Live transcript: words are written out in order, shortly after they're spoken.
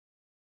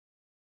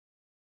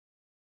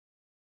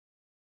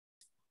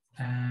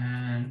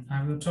And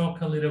I will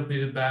talk a little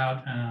bit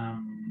about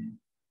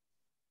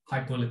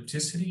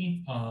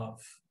hypoellipticity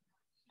of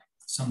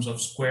sums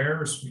of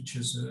squares, which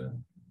is a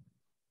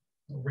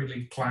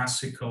really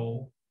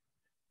classical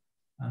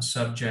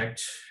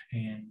subject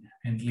in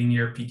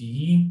linear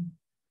PDE.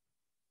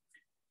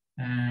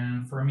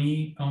 And for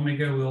me,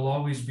 omega will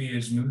always be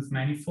a smooth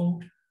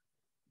manifold.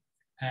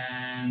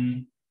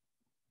 And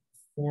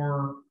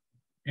for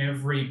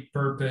every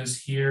purpose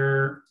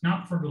here,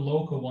 not for the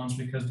local ones,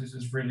 because this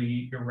is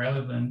really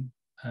irrelevant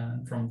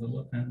from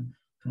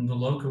the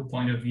local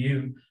point of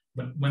view,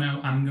 but when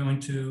I'm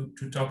going to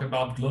talk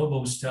about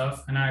global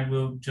stuff, and I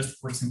will, just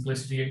for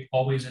simplicity,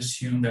 always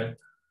assume that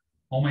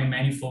all my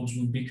manifolds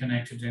will be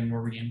connected and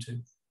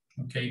oriented,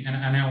 okay?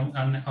 And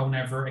I'll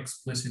never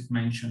explicitly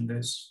mention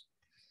this,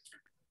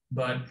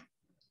 but,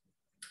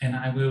 and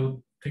I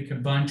will pick a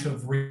bunch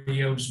of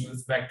real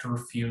smooth vector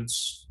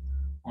fields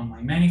on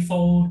my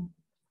manifold,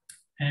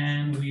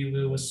 and we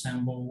will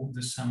assemble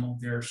the sum of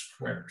their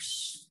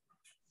squares.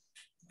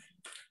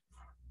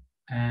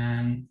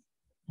 And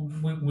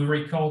we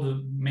recall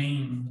the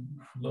main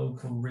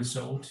local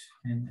result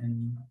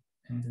in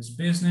this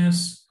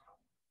business,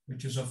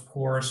 which is, of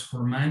course,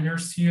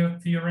 Hermander's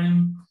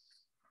theorem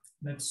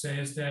that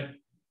says that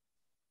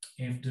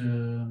if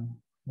the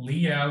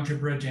Lie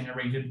algebra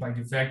generated by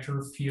the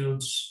vector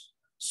fields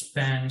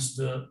spans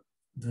the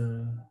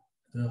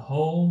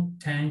whole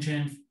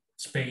tangent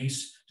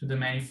space to the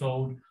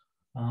manifold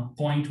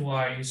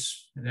pointwise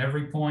at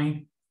every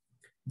point,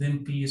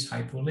 then P is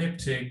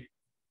hypoelliptic,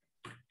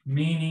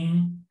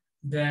 meaning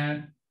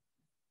that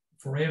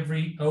for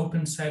every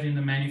open set in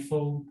the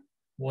manifold,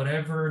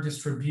 whatever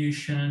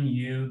distribution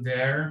U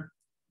there,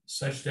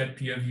 such that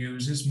P of U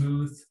is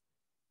smooth,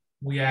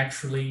 we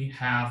actually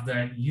have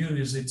that U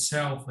is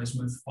itself a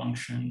smooth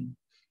function.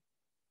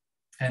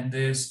 And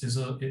this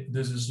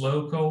is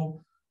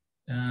local,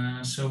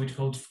 so it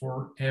holds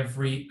for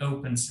every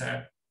open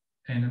set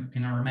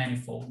in our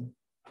manifold,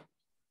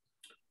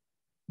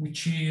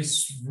 which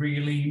is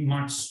really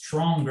much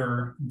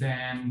stronger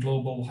than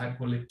global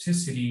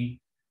hypoellipticity,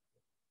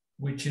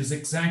 which is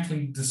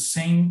exactly the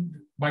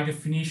same, by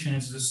definition,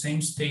 it's the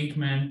same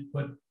statement,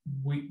 but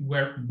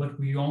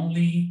we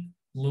only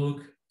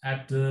look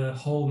at the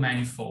whole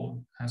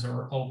manifold as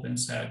our open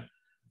set,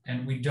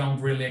 and we don't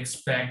really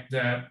expect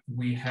that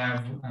we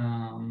have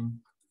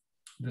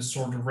this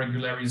sort of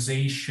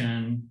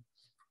regularization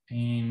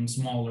in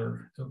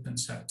smaller open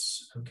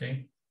sets,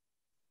 okay?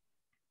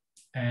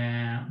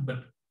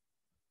 But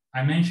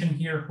I mentioned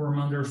here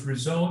Hermander's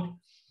result,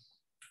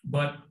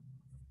 but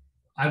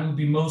I will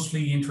be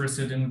mostly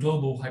interested in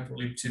global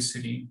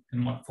hypoellipticity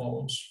and what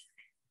follows.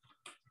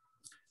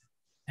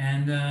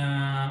 And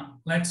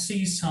let's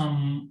see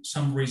some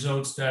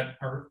results that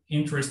are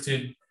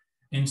interested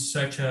in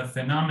such a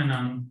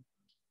phenomenon.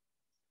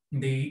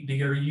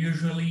 They are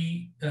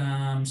usually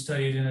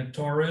studied in a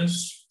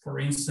torus. For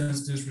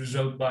instance, this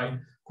result by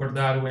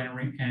Cordaro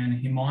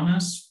and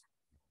Jimenez,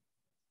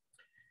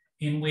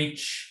 in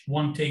which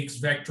one takes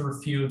vector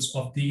fields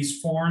of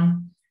this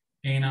form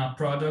in a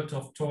product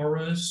of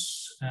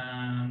torus,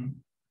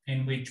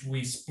 in which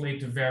we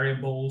split the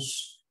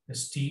variables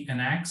as t and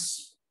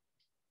x.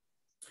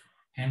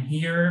 And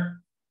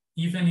here,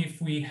 even if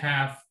we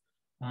have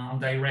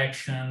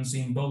directions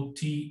in both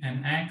t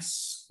and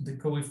x, the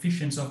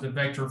coefficients of the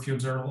vector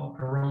fields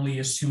are only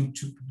assumed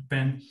to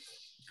depend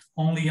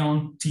only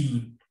on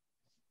t.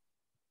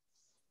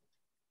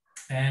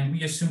 And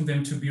we assume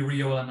them to be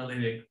real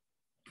analytic.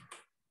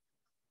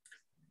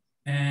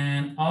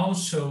 And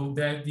also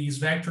that these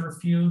vector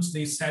fields,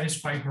 they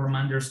satisfy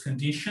Hermander's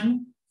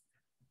condition.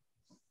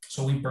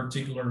 So in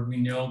particular, we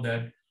know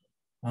that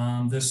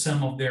the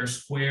sum of their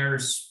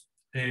squares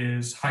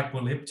is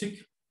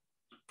hypoelliptic.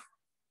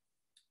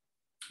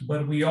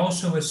 But we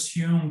also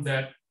assume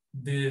that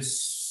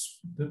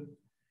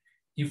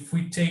if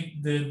we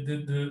take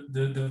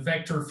the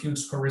vector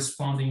fields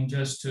corresponding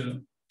just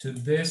to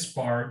this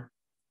part,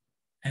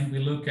 and we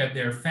look at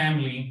their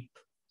family,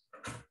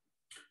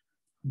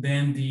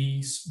 then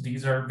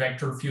these are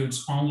vector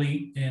fields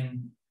only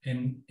in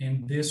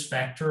this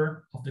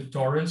vector of the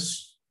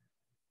torus,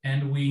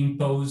 and we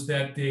impose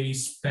that they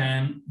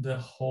span the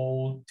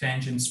whole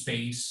tangent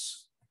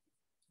space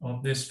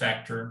of this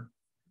vector.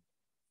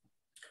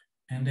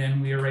 And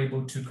then we are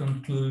able to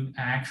conclude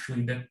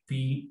actually that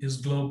P is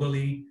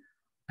globally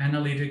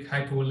analytic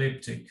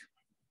hypoelliptic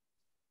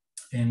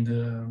in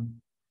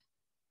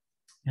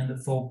the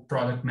full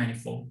product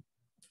manifold.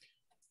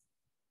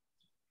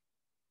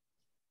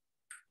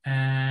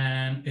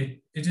 And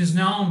it is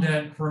known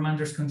that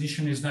Hermander's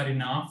condition is not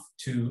enough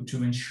to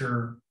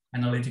ensure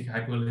analytic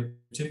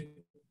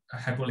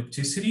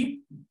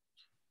hypoellipticity.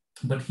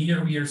 But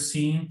here we are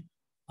seeing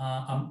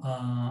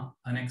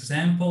an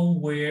example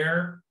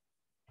where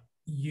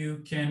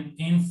you can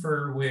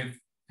infer with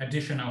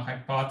additional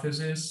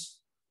hypothesis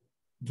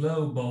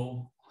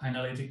global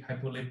analytic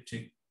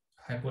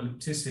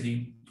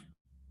hypoellipticity.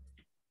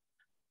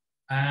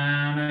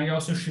 And I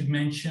also should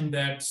mention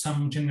that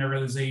some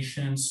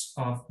generalizations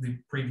of the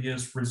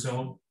previous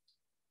result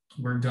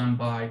were done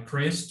by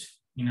Christ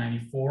in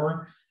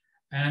 '94,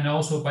 and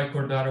also by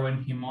Cordaro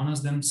and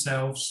Jimenez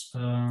themselves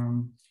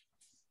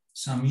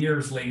some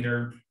years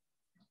later.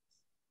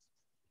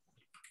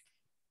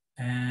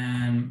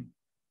 And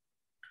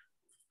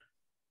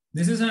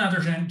this is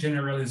another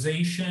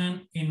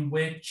generalization in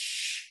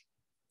which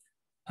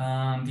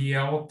the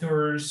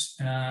authors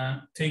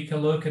take a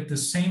look at the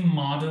same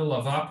model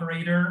of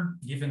operator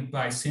given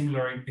by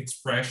similar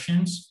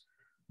expressions,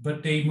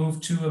 but they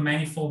move to a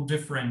manifold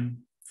different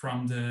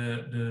from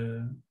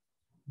the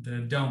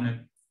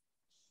donut,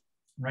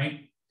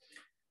 right?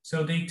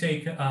 So they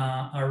take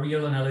a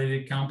real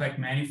analytic compact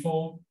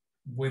manifold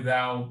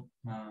without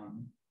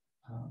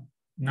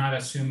not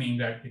assuming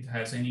that it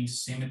has any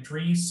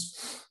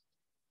symmetries,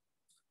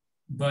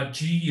 but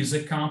G is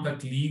a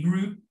compact Lie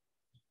group,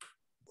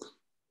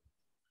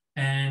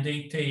 and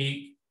they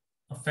take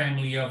a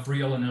family of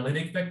real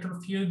analytic vector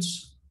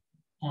fields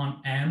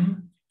on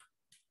M,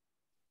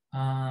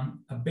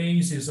 a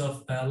basis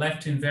of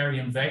left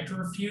invariant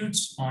vector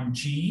fields on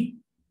G,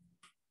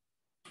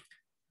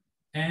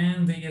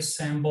 and they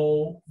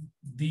assemble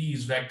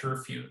these vector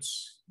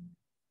fields.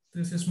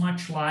 This is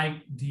much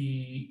like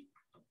they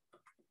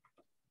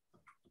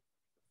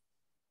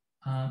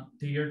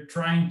are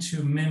trying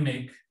to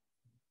mimic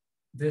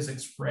this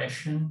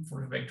expression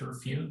for vector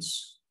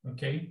fields,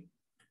 okay?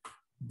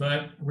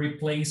 But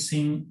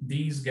replacing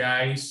these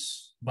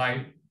guys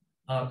by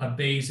a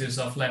basis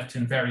of left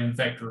invariant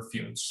vector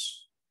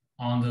fields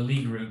on the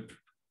Lie group,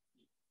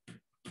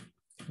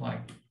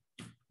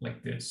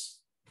 like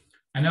this.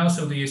 And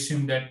also they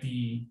assume that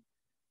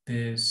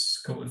these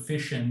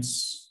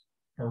coefficients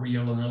are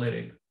real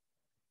analytic.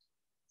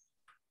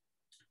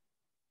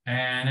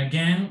 And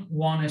again,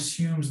 one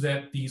assumes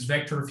that these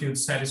vector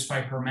fields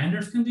satisfy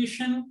Hermander's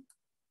condition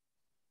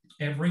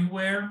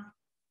everywhere,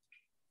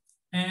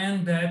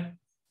 and that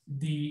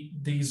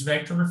these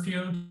vector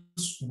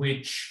fields,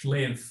 which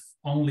live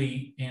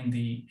only in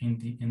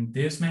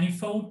this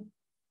manifold,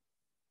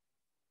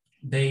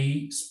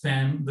 they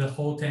span the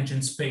whole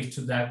tangent space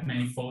to that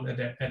manifold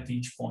at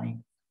each point.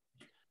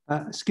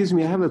 Excuse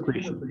me, I have a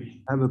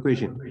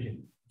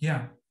question.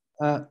 Yeah.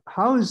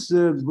 How is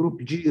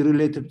group G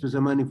related to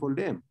the manifold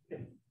M?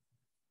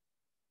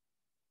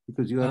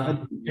 Because you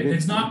are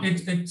it's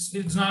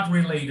not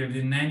related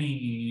in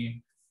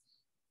any.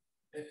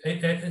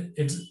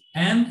 It's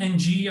M and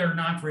G are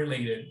not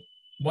related.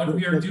 What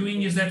we are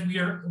doing is that we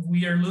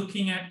are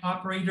looking at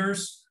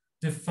operators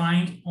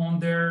defined on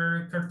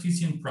their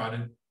Cartesian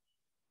product.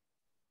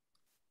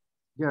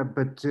 Yeah,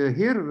 but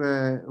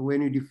here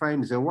when you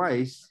define the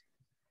Y's,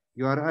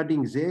 you are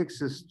adding the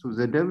X's to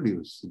the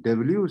W's.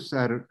 W's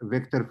are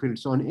vector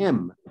fields on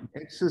M.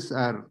 X's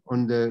are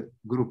on the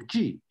group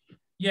G.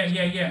 Yeah.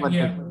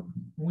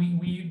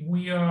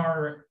 We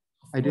are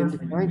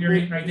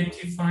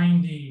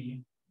identifying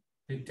the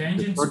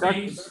tangent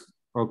space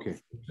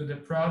to the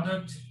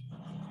product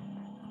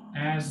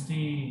as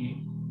the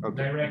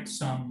direct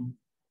sum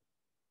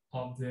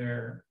of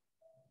their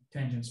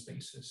tangent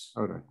spaces.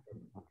 All right.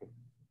 Okay.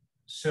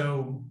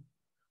 So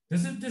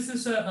this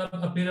is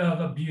a bit of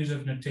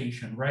abusive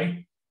notation,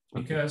 right?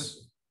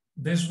 Because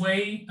this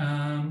way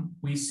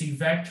we see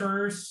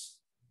vectors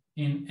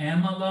in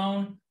M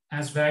alone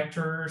as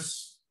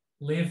vectors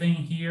living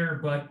here,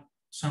 but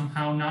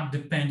somehow not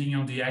depending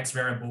on the X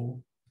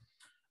variable.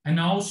 And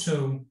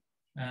also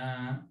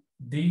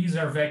these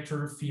are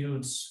vector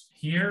fields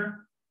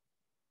here,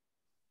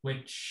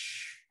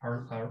 which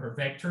are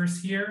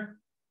vectors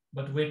here,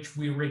 but which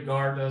we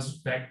regard as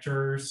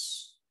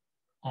vectors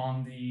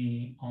on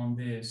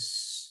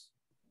this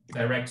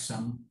direct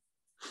sum.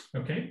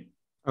 Okay.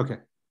 Okay.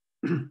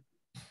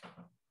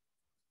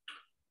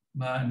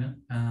 But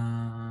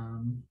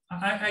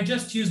I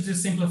just use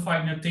this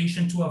simplified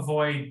notation to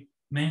avoid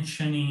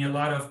mentioning a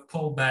lot of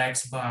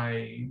pullbacks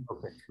by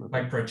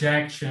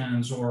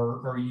projections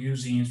or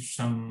using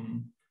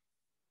some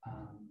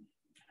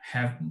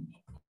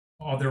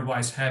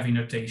otherwise heavy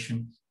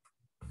notation.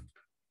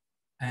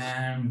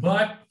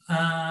 But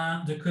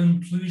the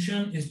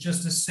conclusion is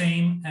just the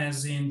same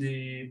as in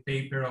the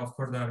paper of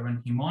Cordaro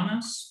and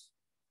Jimenez,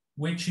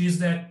 which is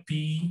that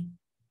P,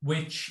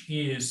 which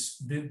is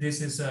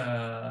this is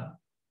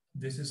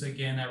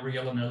again a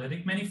real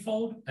analytic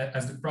manifold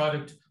as the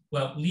product.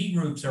 Well, Lie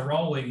groups are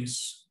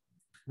always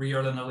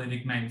real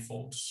analytic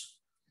manifolds,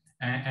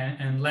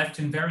 and left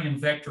invariant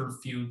vector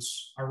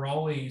fields are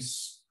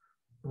always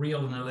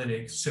real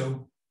analytic.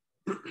 So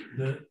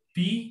the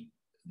P,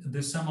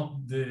 the sum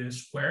of the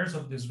squares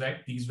of these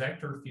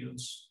vector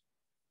fields,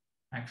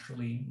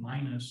 actually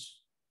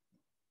minus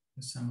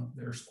the sum of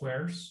their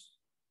squares,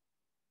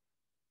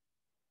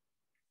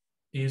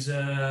 is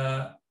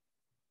a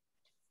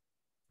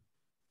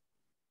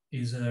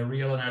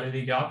real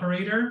analytic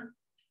operator.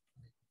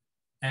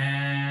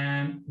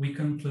 And we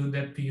conclude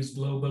that P is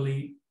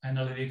globally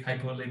analytic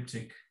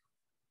hypoelliptic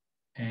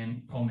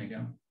and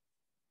omega,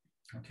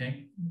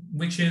 okay?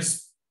 Which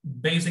is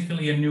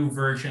basically a new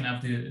version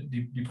of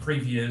the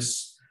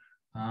previous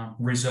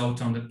result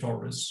on the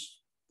torus.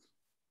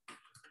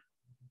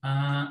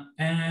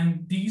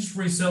 And these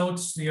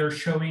results, they are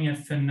showing a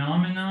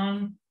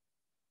phenomenon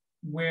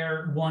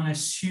where one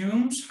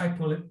assumes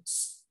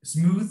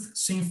smooth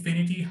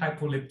C-infinity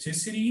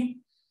hypoellipticity,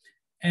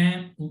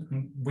 and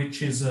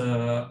which is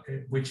a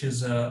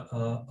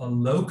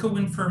local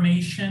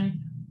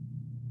information,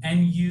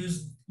 and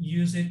use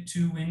it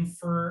to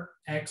infer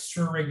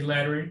extra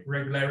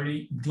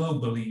regularity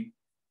globally,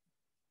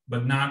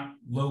 but not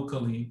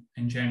locally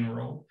in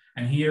general.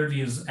 And here,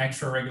 this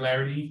extra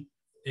regularity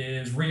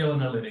is real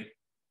analytic.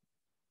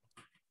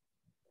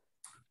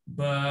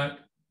 But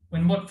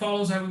in what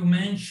follows, I will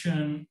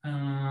mention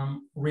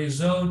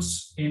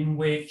results in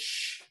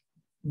which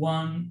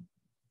one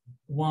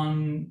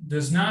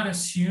does not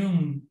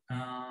assume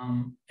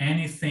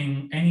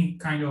anything, any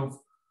kind of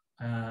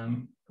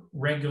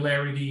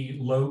regularity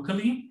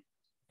locally,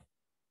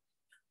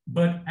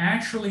 but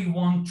actually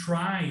one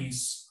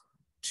tries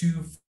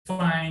to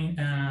find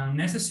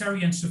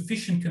necessary and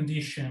sufficient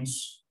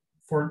conditions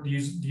for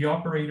the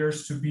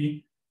operators to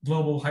be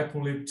globally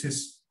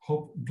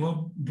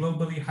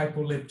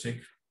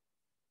hypoelliptic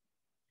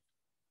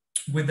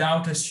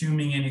without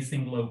assuming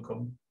anything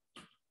local.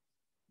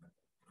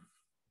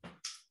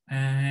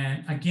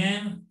 And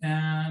again,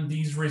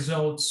 these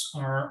results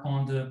are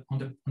on the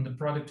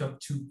product of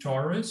two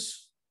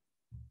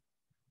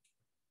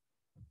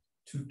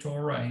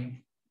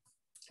tori,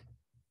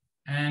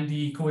 and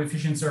the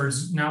coefficients are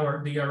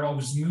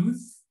all smooth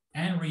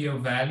and real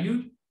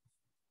valued.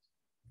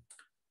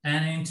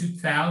 And in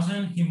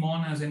 2000,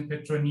 Jimenez and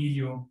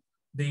Petronillo,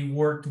 they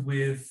worked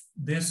with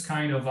this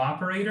kind of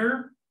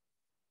operator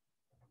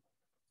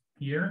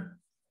here.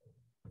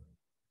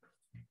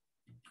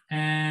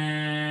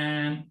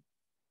 And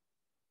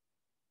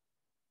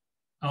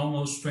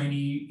almost 20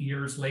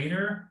 years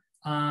later,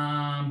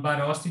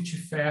 Barosti,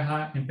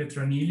 Ciferra, and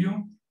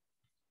Petronillo,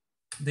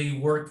 they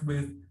worked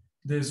with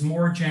this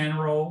more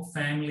general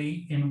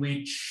family in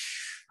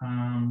which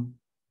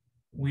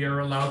we are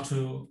allowed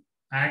to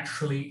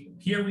actually,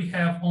 here we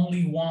have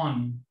only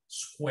one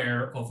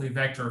square of a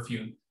vector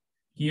field.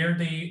 Here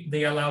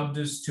they allowed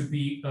this to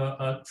be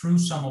a true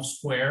sum of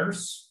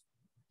squares,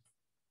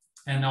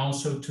 and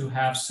also to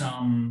have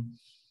some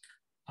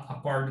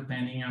apart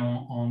depending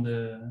on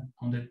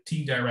the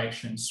t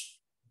directions,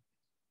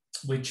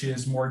 which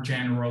is more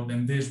general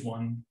than this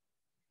one.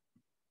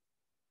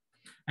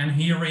 And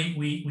here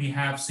we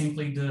have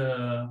simply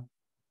the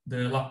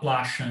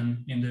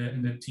Laplacian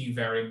in the t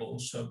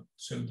variables.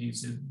 So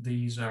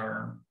these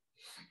are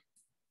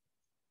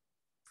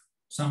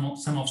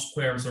sum of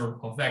squares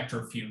of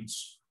vector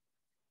fields.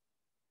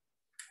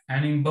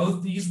 And in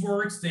both these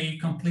works, they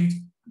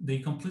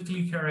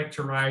completely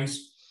characterize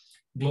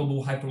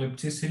global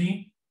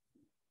hypoellipticity.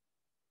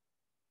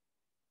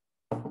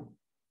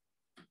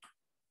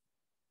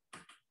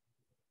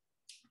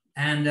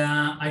 And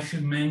I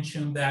should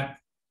mention that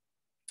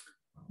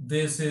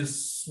this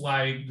is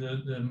like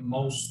the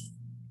most,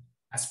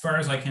 as far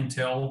as I can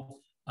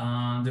tell,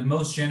 the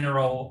most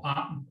general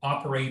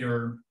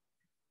operator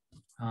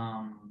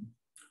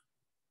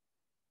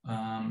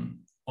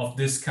of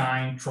this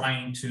kind,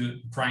 trying to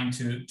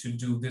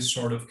do this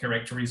sort of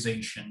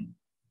characterization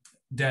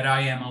that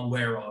I am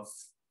aware of.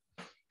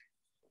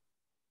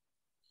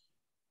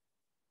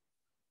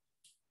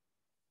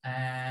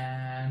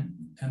 And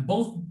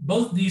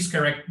both these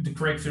the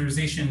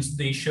characterizations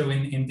they show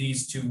in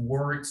these two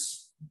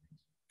works,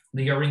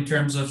 they are in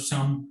terms of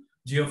some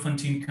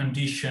Diophantine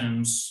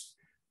conditions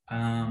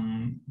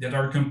that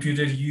are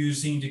computed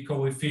using the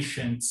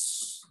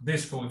coefficients,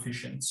 these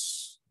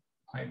coefficients,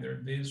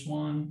 either this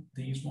one,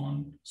 these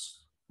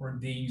ones, or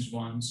these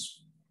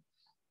ones.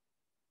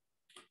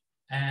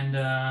 And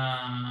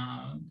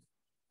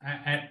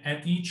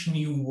at each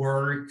new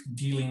work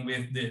dealing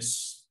with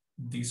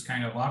these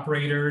kind of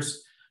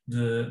operators,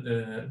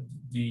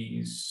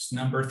 these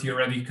number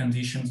theoretic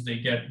conditions, they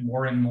get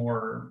more and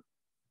more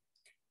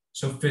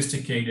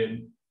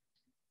sophisticated.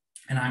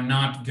 And I'm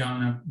not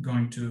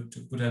going to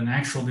put an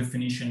actual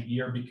definition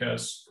here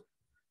because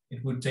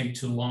it would take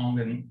too long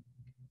and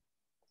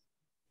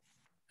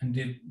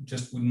it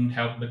just wouldn't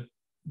help. But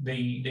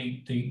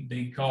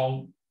they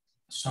call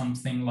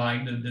something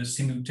like the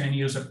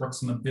simultaneous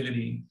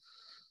approximability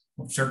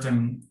of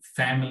certain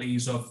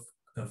families of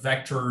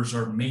vectors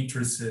or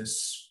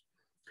matrices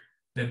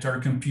that are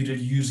computed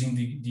using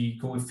the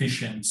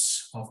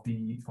coefficients of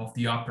the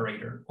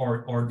operator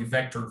or the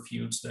vector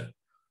fields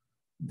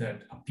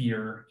that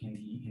appear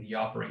in the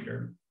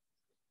operator.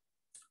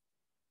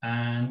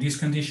 And these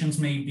conditions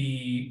may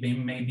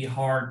be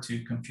hard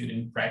to compute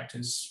in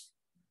practice.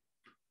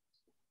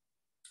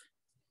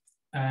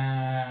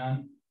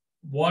 And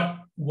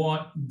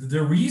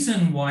the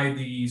reason why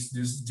these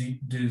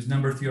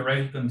number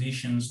theoretic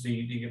conditions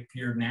they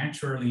appear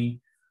naturally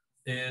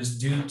is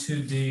due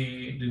to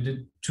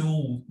the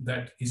tool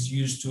that is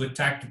used to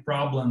attack the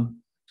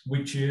problem,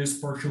 which is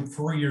partial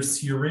Fourier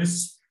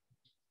series,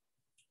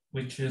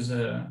 which is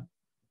a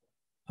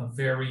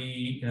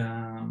very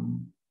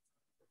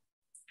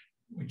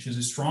which is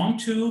a strong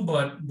tool,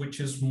 but which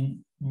is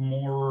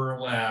more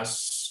or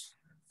less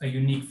a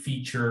unique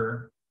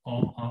feature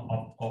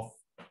of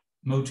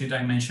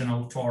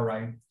multidimensional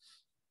tori.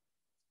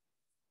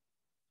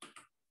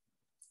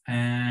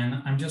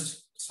 And I'm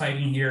just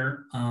citing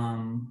here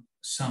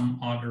some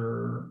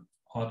other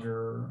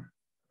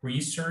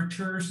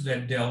researchers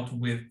that dealt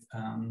with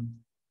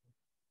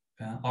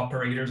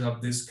operators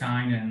of this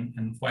kind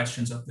and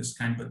questions of this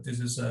kind, but this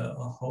is a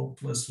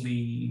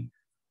hopelessly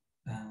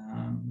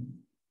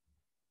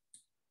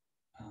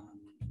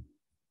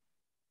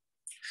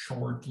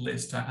short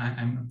list.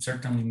 I'm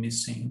certainly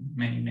missing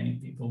many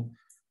people.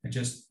 I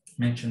just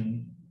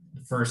mentioned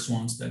the first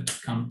ones that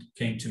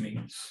came to me.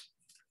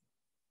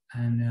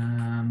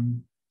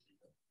 And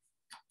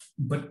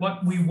but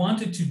what we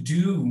wanted to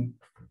do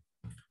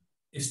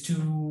is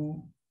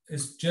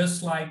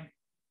just like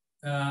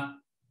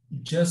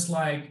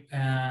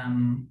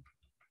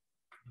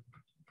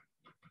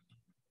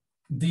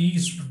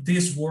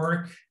this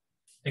work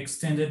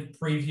extended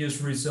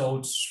previous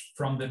results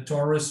from the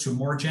torus to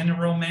more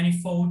general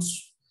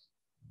manifolds.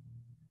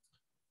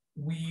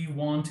 We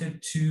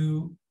wanted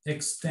to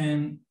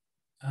extend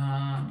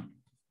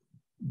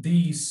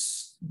the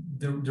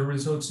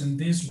results in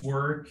this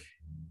work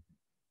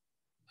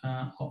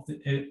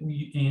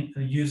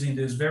using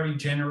this very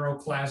general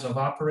class of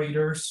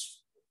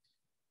operators,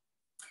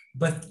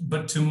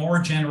 but to more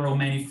general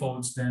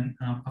manifolds than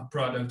a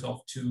product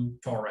of two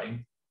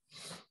tori.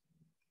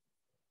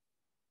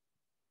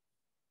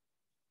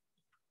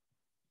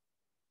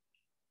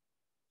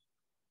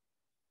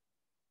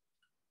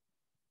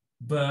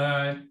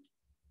 But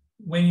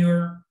when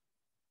you're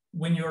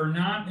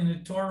not in a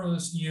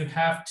torus, you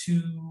have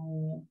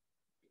to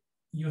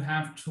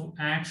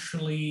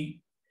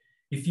actually,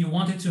 if you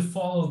wanted to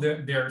follow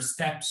their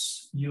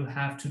steps, you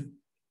have to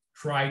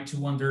try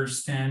to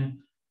understand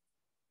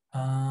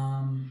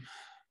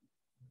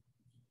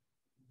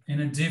in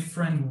a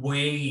different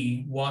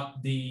way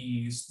what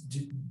these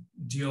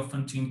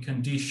Diophantine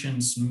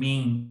conditions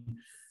mean,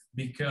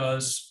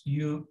 because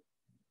you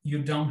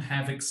don't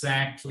have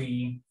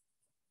exactly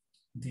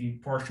the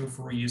partial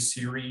Fourier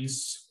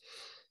series,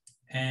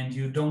 and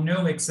you don't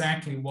know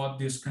exactly what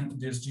these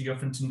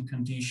Diophantine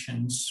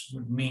conditions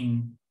would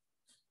mean.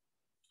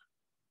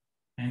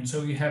 And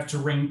so you have to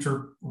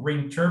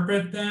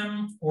reinterpret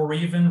them or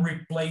even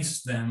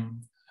replace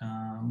them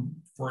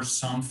for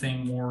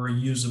something more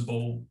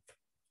usable.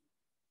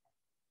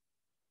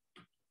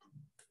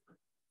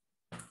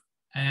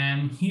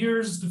 And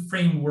here's the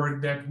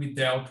framework that we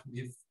dealt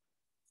with.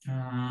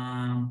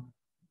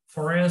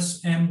 For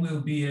us, M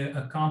will be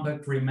a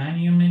compact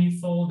Riemannian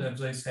manifold.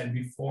 As I said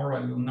before,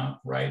 I will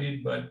not write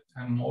it, but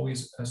I'm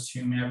always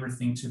assuming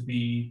everything to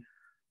be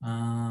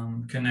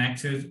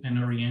connected and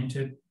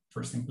oriented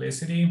for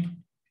simplicity.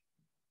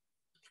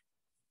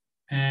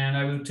 And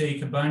I will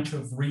take a bunch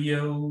of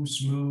Rio,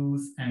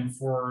 smooth, and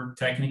for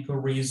technical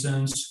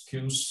reasons,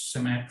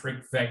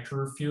 Q-symmetric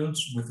vector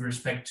fields with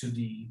respect to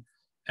the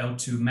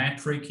L2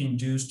 metric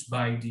induced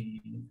by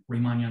the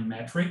Riemannian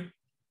metric.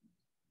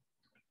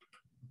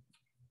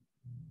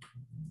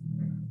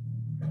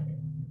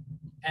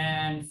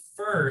 And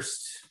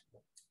first,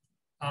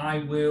 I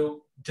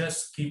will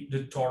just keep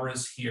the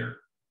torus here,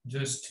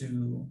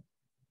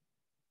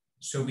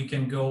 so we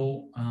can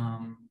go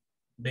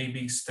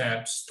baby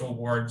steps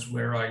towards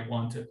where I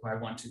want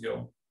to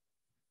go.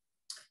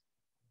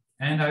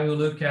 And I will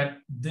look at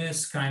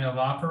this kind of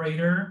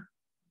operator,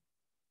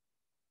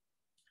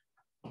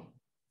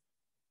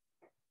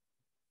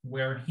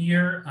 where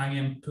here I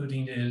am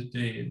putting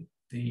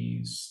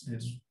these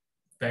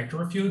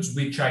vector fields,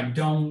 which I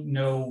don't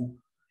know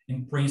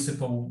in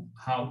principle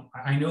how.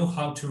 I know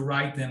how to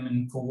write them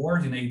in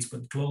coordinates,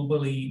 but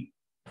globally,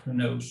 who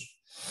knows?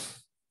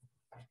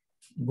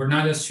 We're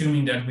not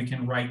assuming that we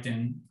can write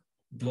them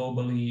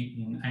globally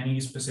in any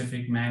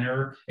specific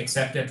manner,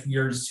 except that we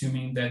are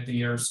assuming that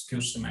they are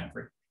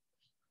skew-symmetric.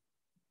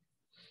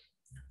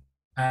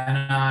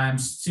 And I'm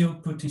still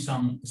putting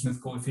some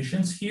smooth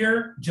coefficients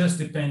here, just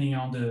depending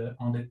on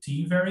the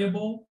t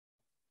variable.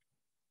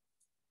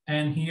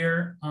 And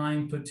here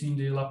I'm putting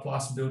the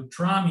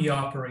Laplace-Beltrami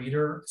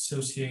operator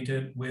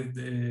associated with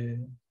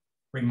the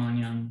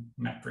Riemannian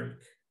metric.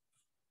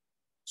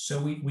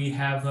 So we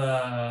have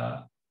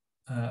a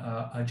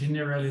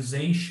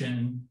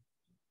generalization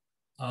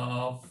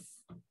of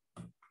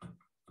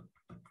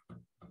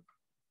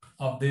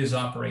this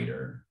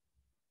operator,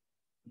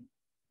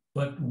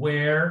 but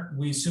where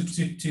we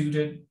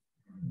substituted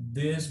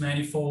this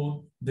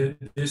manifold,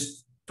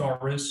 this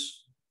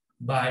torus,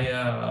 by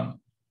a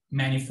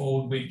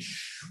manifold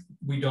which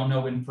we don't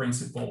know in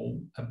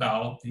principle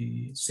about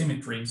the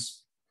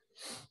symmetries.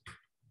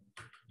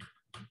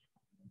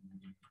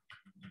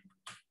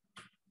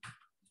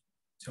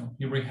 So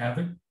here we have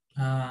it.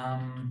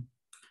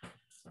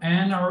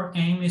 And our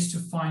aim is to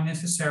find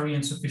necessary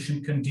and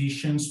sufficient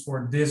conditions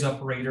for this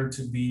operator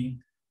to be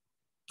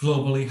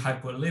globally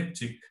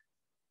hypoelliptic.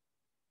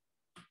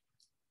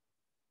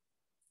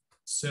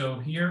 So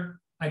here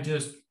I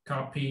just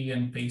copy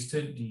and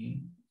pasted the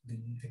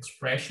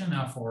expression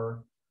of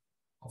our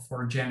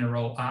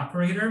general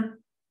operator.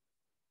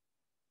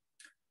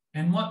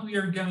 And what we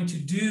are going to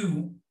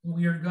do,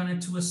 we are going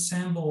to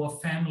assemble a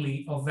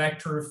family of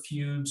vector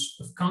fields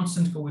of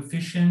constant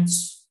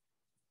coefficients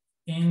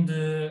in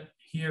the,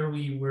 here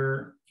we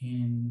were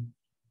in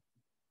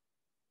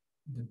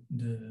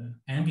the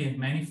ambient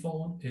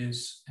manifold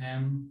is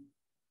M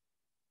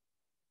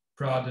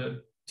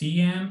product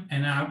Tm,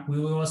 and now we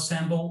will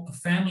assemble a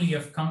family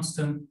of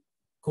constant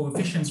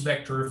coefficients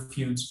vector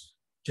fields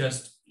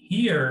just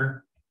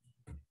here,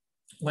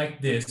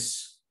 like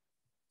this.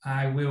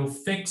 I will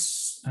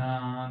fix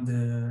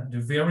the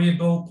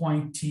variable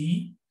point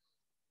t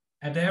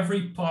at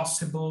every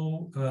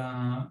possible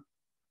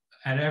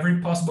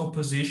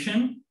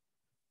position,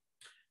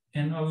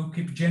 and I will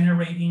keep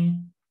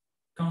generating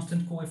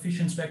constant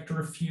coefficients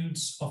vector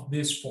fields of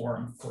this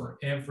form for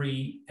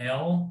every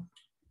L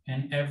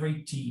and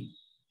every T.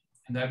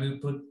 And I will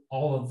put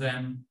all of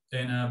them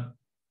in a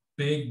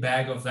big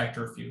bag of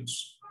vector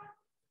fields.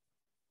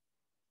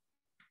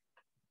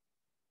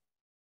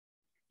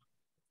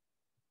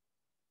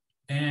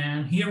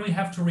 And here we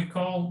have to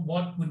recall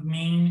what would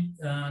mean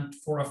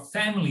for a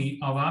family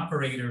of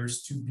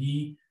operators to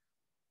be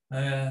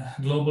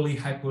globally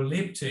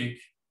hypoelliptic,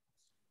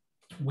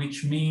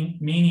 which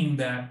meaning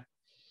that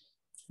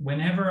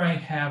whenever I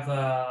have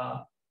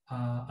a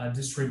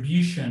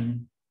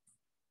distribution,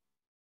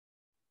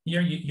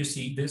 here you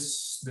see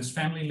this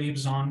family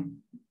lives on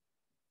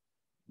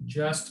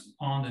just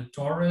on the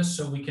torus,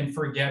 so we can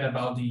forget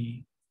about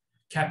the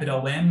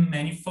capital M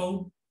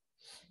manifold.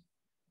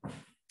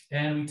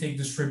 And we take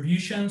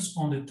distributions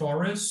on the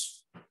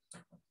torus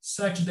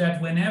such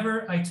that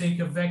whenever I take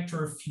a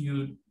vector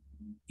field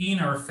in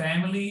our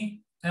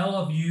family, L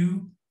of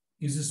U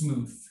is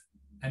smooth.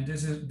 And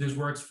this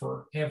works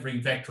for every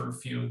vector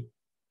field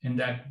in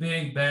that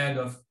big bag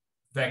of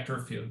vector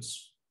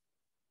fields.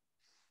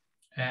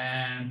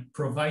 And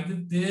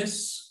provided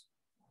this,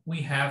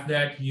 we have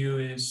that U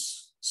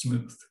is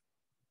smooth.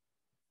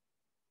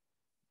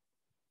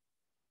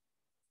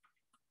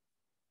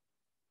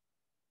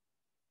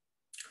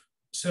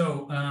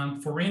 So,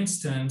 for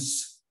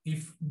instance,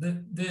 if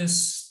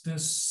this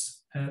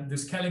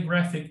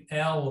calligraphic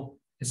L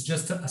is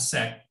just a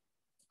set,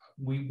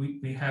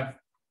 we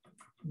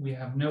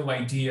have no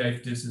idea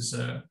if this is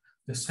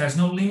this has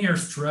no linear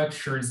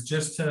structure. It's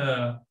just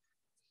a,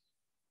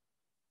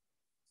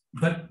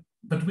 but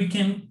we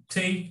can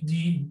take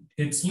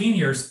its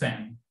linear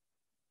span.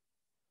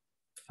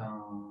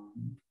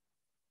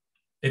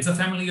 It's a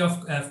family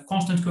of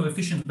constant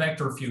coefficient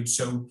vector fields.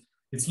 So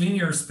its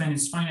linear span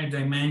is finite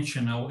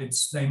dimensional.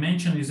 Its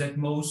dimension is at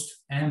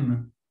most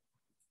m.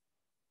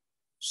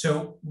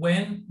 So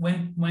when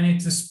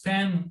its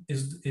span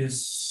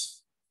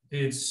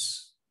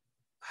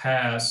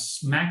has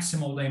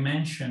maximal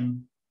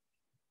dimension,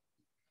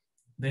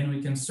 then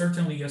we can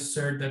certainly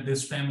assert that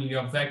this family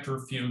of vector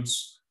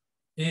fields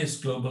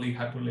is globally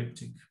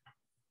hypoelliptic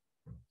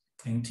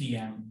in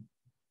Tm.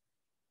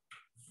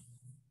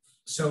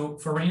 So,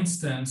 for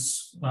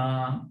instance,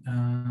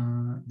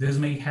 this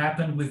may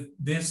happen with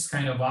this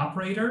kind of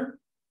operator,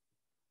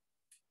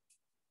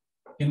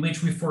 in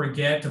which we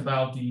forget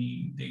about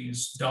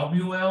these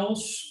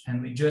WLs,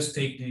 and we just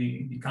take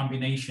the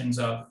combinations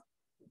of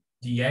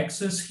the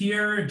x's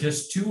here,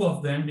 just two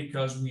of them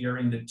because we are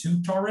in the 2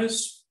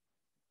 torus,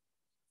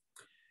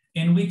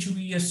 in which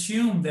we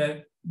assume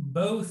that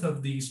both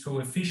of these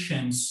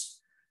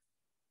coefficients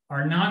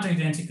are not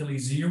identically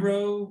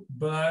 0,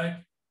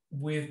 but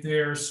with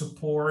their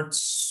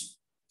supports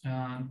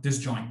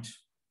disjoint.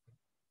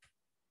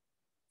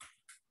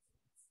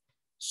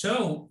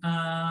 So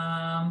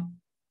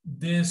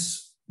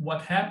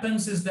what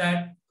happens is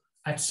that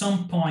at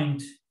some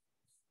point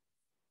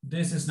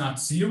this is not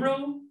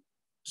 0,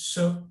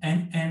 so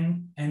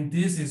and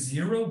this is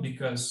 0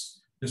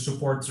 because the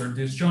supports are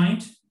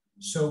disjoint.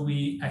 So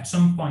at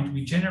some point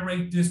we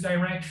generate this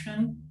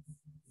direction,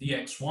 the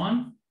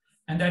x1,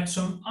 and at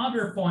some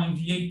other point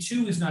the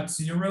a2 is not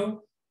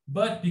 0,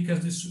 but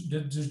because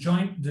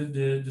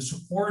the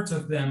supports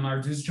of them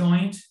are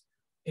disjoint,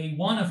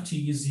 a1 of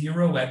t is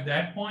 0 at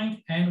that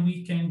point, and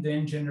we can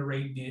then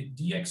generate the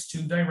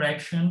dx2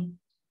 direction.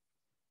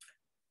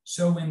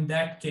 So in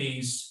that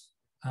case,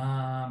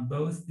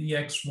 both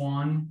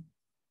dx1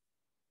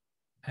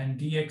 and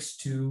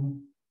dx2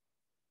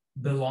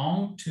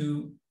 belong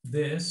to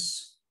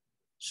this.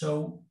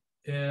 So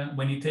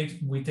when we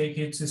take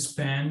its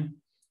span,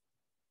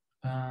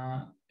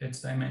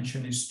 its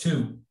dimension is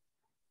 2,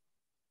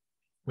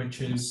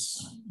 which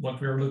is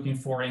what we're looking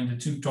for in the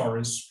 2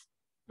 torus.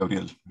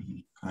 Gabriel,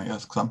 can I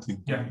ask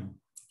something? Yeah,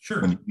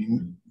 sure.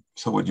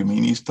 So what you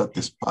mean is that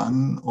the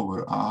span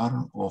over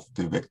R of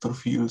the vector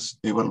fields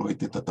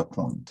evaluated at a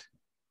point?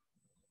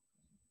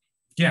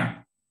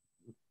 Yeah.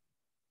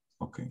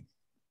 Okay.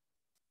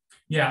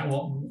 Yeah,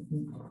 well,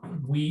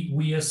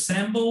 we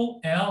assemble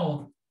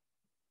L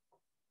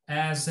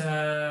as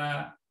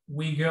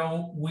we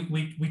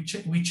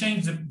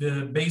change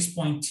the base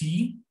point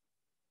T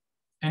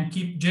and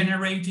keep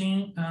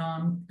generating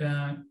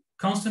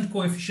constant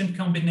coefficient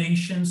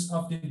combinations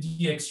of the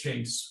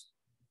dxj's.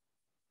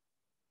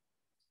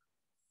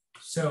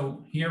 So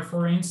here,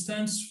 for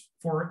instance,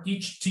 for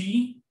each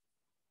t,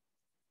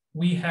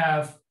 we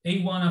have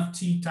a1 of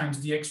t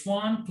times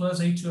dx1 plus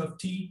a2 of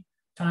t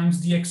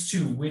times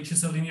dx2, which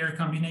is a linear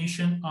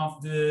combination of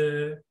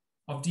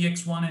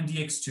dx1 and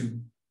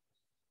dx2.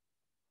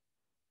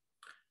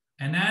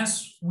 And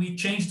as we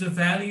change the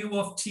value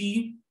of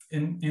t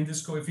in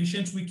this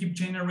coefficient, we keep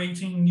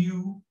generating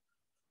new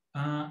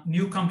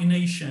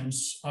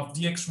combinations of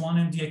dx1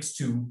 and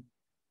dx2.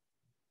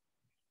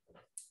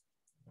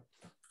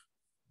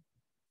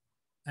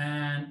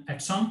 And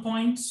at some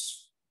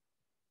points,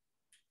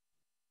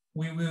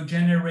 we will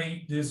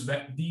generate this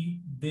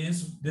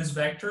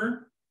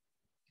vector,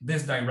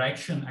 this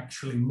direction,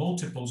 actually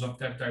multiples of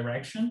that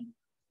direction.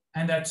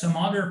 And at some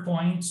other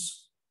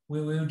points, we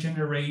will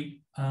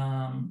generate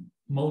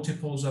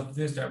multiples of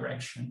this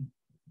direction.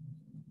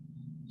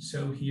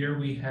 So here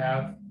we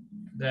have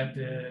that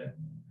the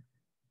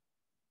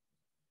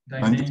dimension.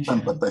 I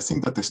understand, but I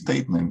think that the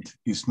statement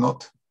is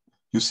not,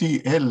 you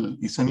see, L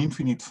is an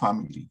infinite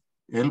family.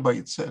 L by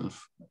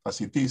itself,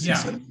 as it is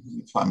an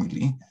infinite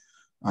family.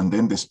 And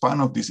then the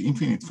span of this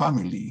infinite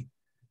family,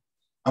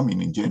 I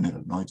mean, in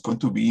general, no, it's going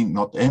to be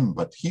not M,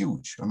 but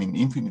huge. I mean,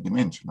 infinite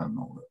dimensional.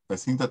 No, I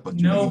think that. But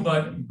no,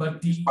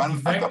 but the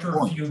vector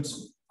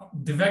fields,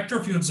 the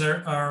vector fields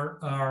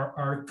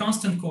are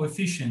constant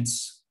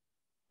coefficients.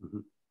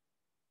 Mm-hmm.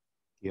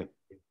 Yeah.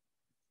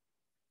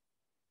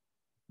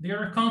 They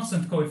are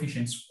constant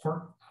coefficients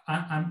for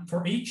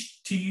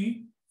each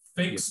t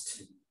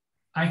fixed. Yeah.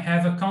 I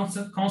have a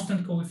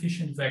constant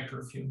coefficient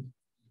vector field.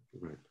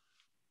 Right.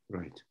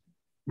 Right.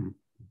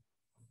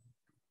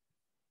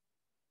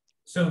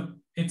 So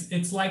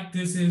it's like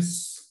this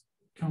is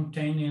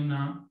contained in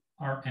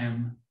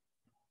Rm.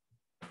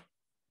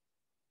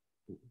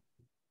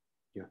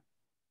 Yeah.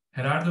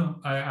 Gerardo,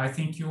 I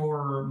think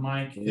your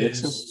mic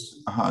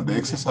is. The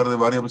x's are the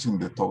variables in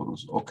the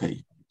torus.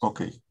 Okay.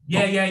 Okay.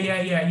 Yeah.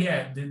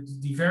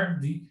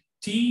 The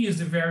t is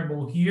the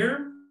variable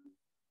here,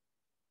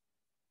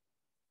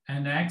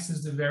 and x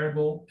is the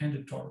variable in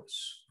the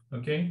torus.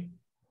 Okay.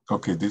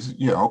 Okay. This.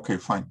 Yeah. Okay.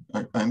 Fine.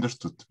 I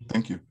understood.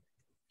 Thank you.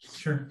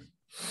 Sure.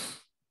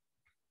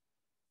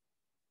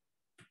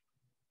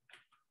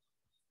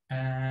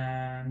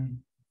 And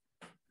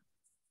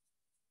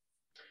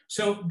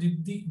so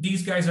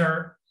these guys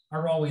are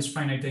always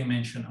finite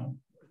dimensional,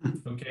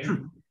 okay?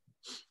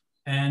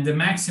 And the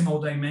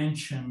maximal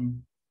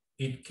dimension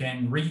it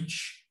can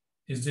reach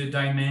is the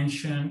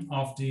dimension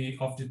of the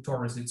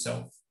torus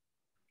itself,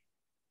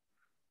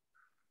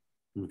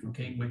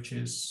 okay? Which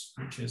is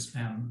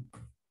M.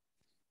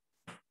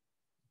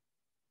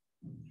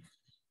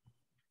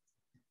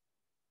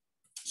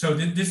 So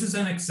this is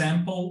an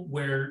example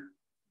where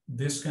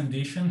this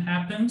condition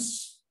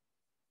happens,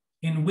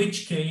 in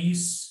which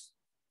case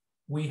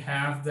we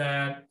have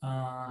that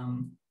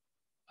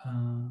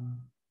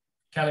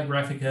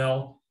calligraphic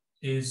L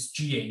is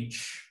GH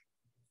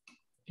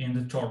in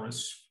the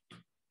torus.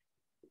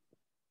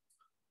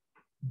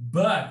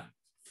 But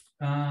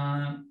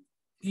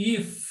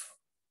if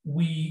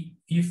we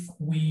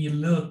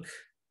look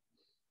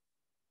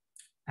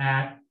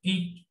at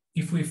it,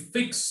 if we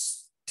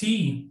fix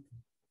T,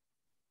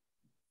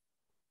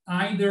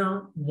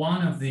 either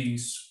one of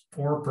these,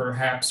 or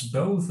perhaps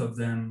both of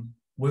them,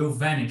 will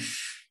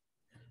vanish.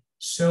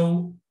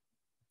 So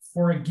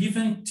for a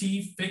given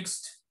T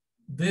fixed,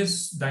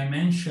 this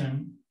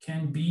dimension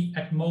can be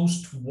at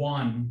most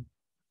 1.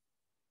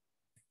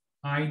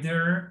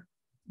 Either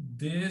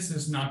this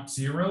is not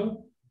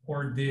 0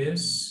 or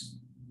this,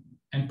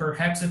 and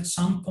perhaps at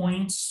some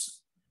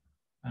points,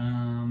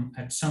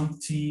 at some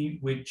T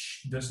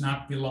which does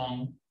not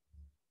belong,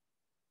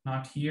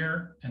 not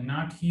here and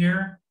not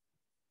here,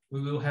 we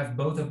will have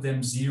both of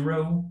them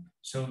 0.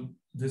 So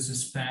this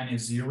span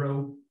is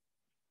 0.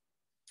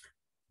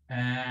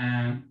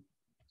 And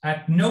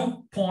at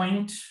no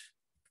point,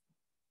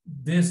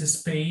 this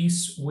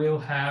space will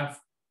have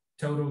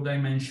total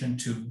dimension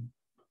 2.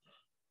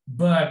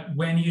 But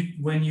when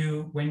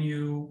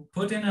you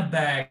put in a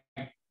bag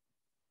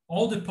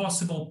all the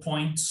possible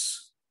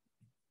points,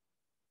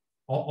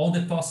 all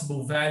the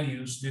possible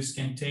values this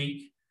can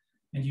take,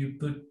 and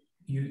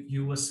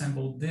you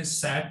assemble this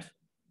set,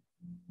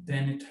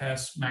 then it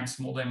has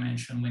maximal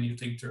dimension when you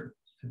take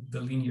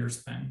the linear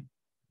span.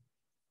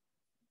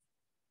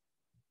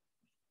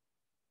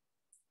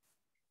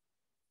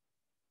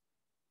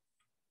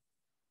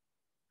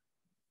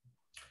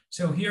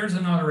 So here's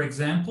another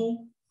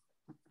example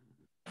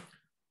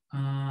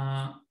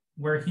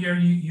where here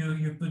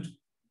you put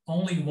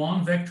only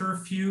one vector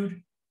field,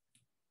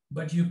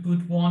 but you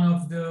put one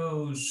of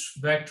those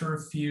vector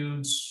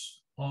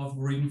fields of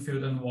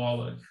Greenfield and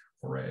Wallach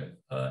for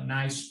a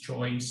nice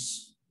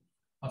choice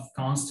of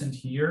constant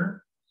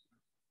here,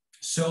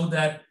 so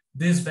that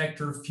this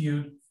vector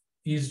field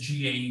is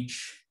GH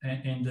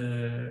in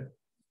the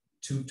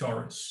 2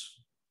 torus.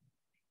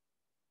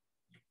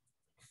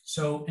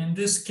 So in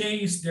this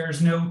case,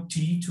 there's no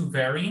T to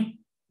vary.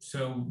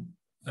 So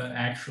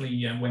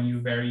actually, when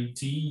you vary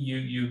T,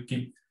 you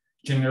keep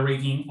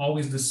generating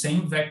always the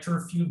same vector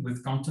field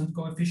with constant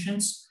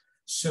coefficients.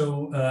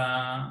 So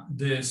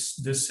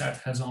this set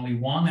has only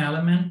one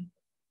element.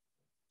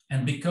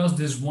 And because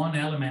this one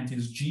element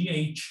is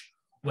GH,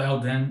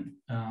 well, then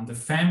the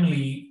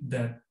family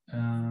that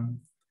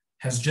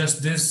has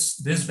just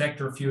this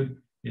vector field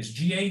is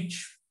GH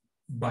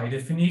by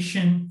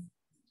definition.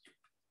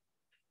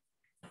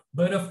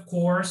 But of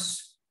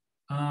course,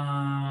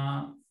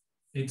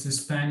 its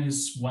span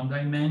is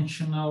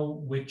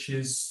one-dimensional, which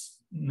is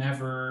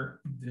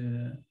never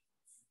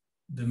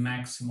the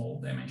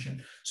maximal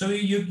dimension. So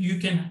you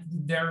can,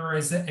 there are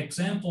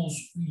examples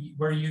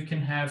where you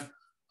can have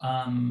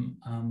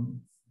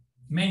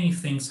many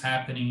things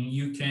happening.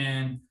 You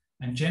can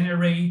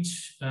generate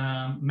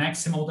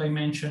maximal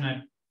dimension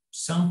at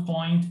some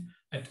point,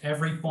 at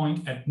every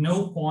point, at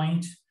no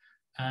point,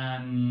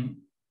 and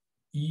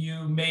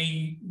you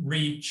may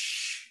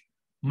reach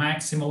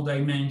maximal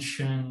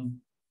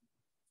dimension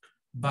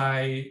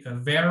by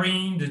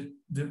varying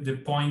the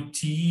point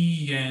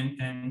T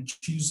and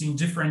choosing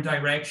different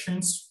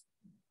directions.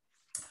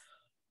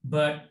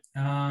 But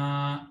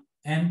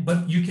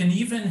you can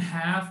even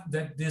have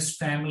that this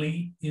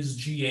family is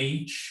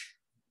GH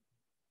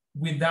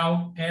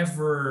without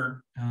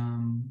ever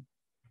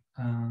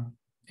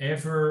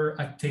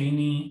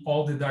attaining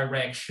all the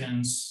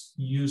directions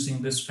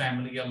using this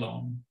family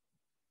alone.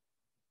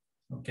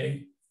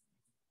 Okay.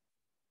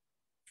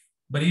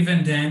 But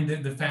even then,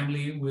 the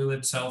family will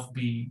itself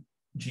be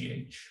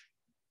GH.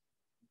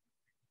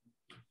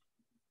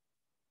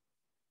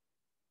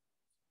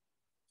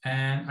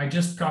 And I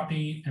just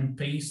copy and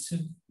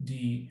pasted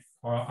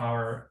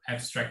our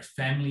abstract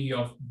family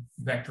of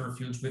vector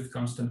fields with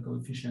constant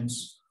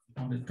coefficients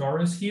on the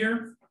torus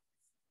here.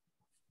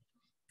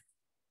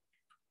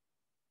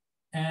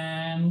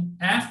 And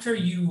after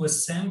you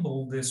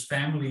assemble this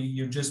family,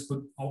 you just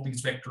put all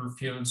these vector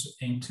fields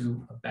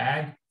into a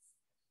bag.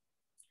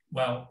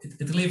 Well,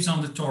 it lives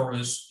on the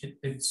torus.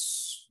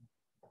 It's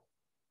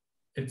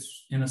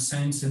in a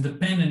sense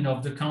independent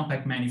of the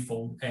compact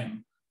manifold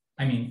M.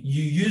 I mean,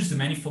 you use the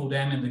manifold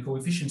M and the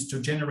coefficients to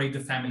generate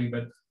the family,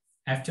 but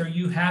after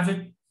you have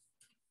it,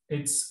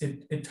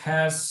 it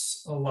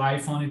has a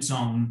life on its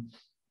own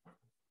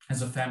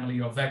as a family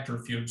of vector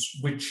fields,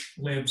 which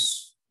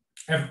lives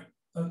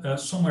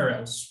somewhere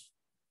else.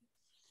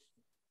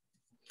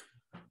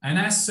 And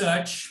as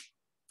such,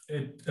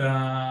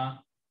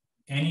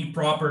 any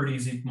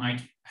properties it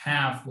might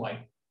have,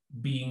 like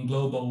being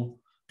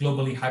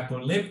globally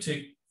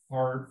hypoelliptic,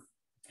 are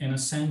in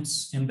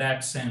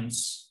that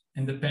sense,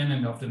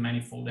 independent of the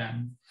manifold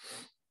M.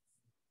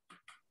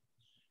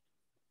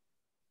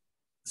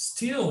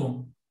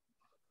 Still,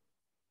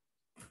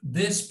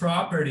 this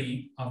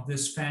property of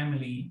this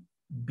family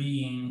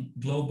being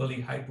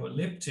globally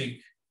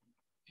hypoelliptic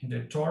in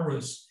the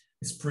torus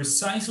is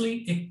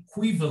precisely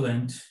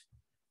equivalent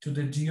to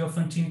the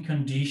Diophantine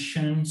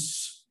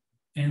conditions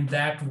in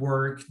that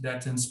work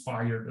that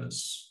inspired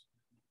us,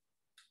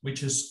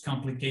 which is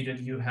complicated.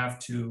 You have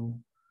to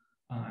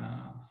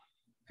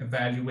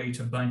evaluate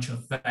a bunch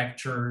of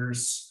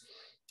vectors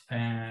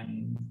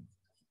and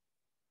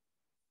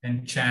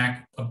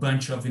check a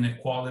bunch of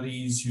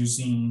inequalities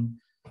using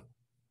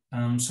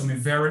some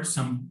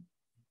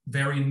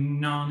very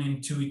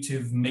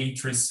non-intuitive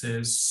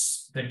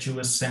matrices that you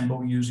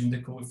assemble using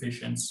the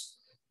coefficients.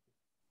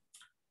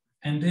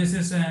 And this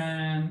is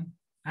an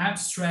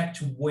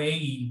abstract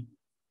way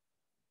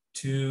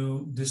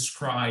to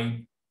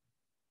describe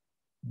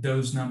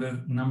those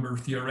number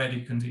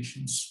theoretic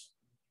conditions.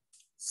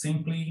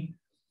 Simply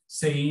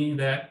saying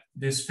that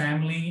this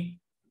family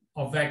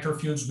of vector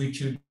fields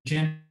which you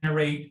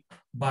generate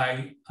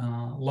by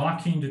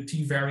locking the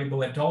t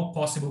variable at all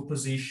possible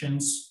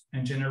positions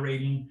and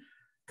generating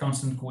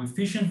constant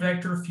coefficient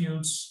vector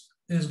fields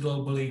is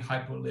globally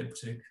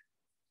hypoelliptic.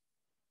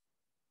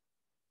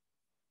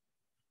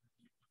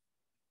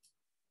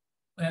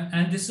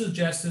 And this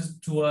suggests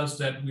to us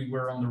that we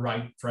were on the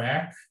right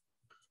track.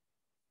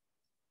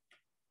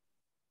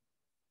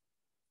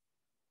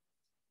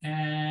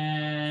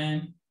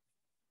 And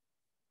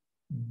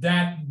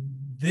that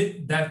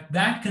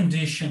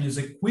condition is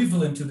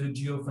equivalent to the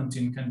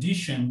Diophantine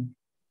condition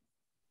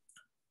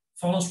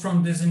follows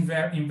from this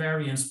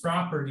invariance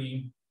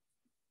property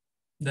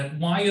that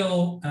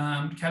while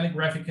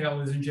calligraphic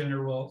L is in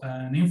general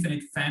an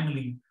infinite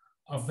family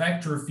of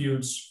vector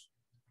fields,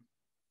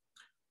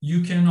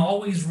 you can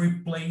always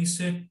replace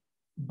it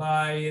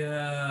by,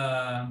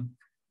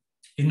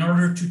 in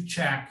order to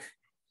check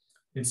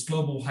its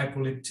global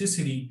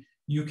hypoellipticity,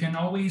 you can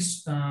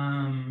always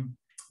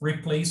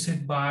replace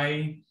it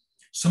by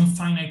some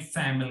finite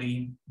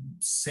family,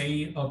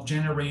 say of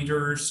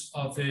generators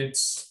of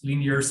its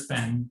linear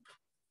span.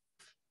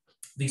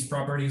 These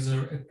properties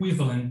are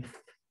equivalent.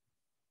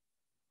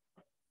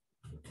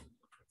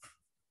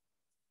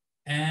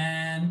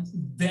 And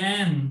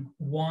then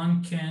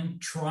one can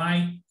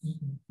try,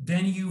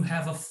 then you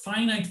have a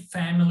finite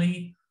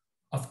family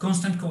of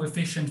constant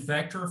coefficient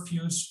vector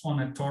fields on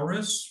a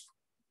torus.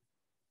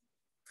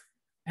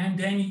 And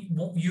then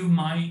you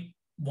might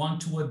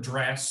want to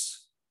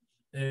address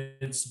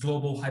its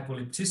global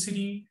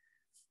hypoellipticity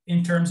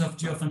in terms of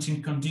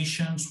Diophantine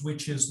conditions,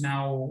 which is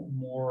now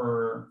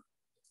more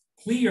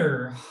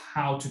clear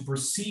how to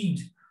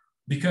proceed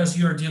because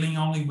you're dealing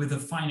only with a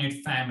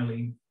finite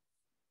family.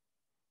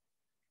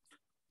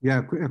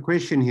 Yeah, a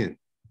question here.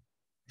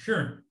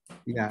 Sure.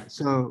 Yeah,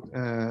 so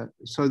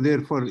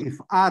therefore, if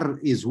R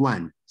is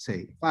 1,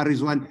 say, if R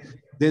is 1,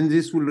 then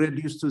this will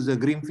reduce to the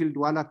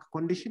Greenfield-Wallach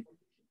condition?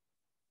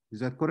 Is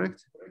that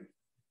correct?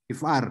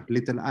 If R,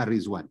 little r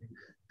is 1.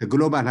 The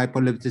global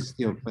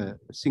hypoellipticity of a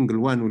single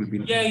one will be.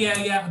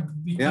 Yeah.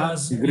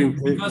 Because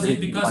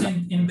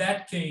in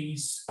that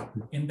case,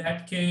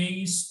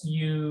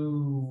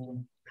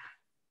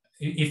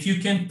 if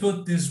you can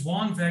put this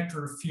one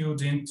vector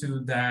field into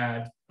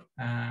that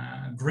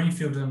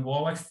Greenfield and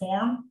Wallach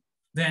form,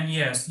 then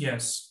yes,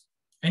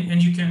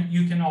 and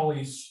you can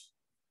always.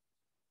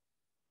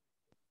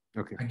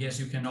 Okay. I guess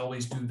you can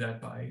always do that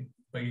by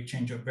a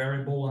change of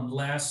variable,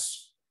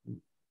 unless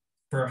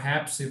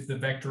perhaps if the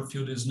vector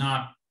field is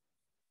not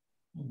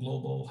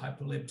global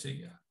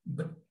hypoelliptic,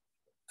 but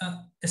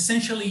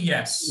essentially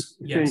yes.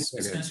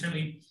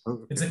 Essentially,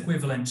 okay. It's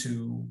equivalent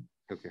to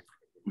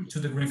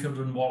the Greenfield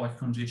and Wallach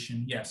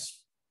condition.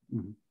 Yes.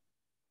 Mm-hmm.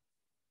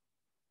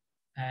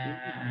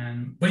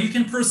 But you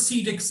can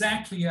proceed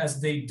exactly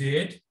as they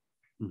did,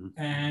 mm-hmm.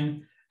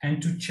 and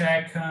to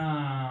check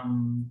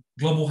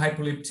global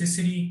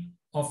hypoellipticity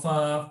of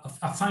a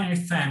finite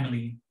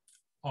family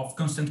of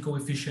constant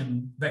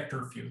coefficient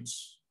vector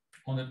fields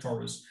on the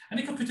torus. And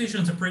the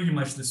computations are pretty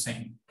much the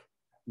same.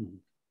 Mm-hmm.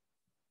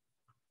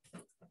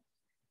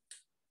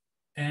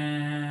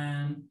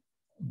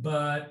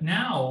 But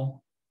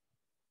now.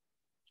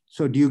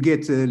 So do you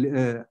get,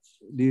 do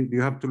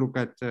you have to look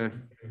at,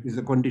 is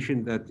the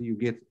condition that you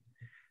get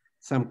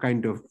some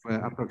kind of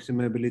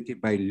approximability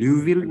by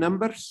Liouville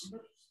numbers?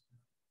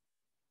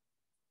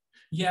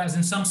 Yes,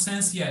 in some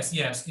sense, yes.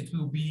 It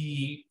will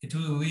be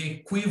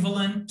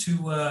equivalent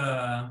to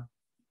a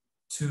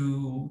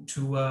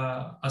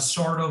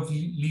sort of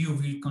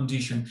Liouville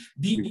condition.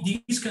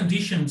 These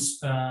conditions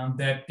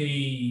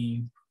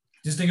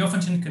these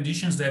Diophantine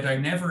conditions that I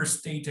never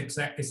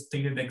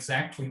stated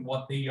exactly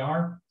what they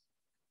are.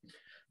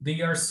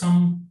 They are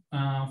some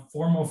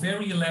form of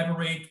very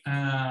elaborate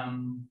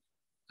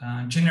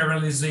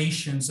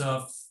generalizations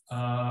of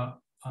a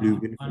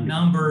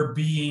number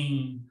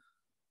being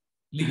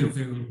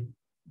Liouville,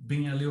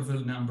 being a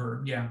Liouville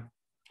number, yeah.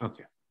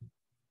 Okay.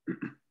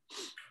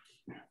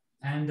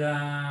 And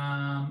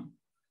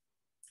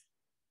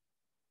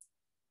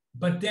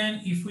but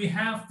then if we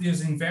have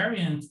this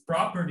invariant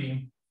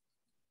property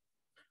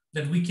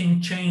that we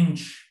can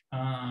change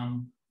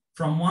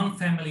from one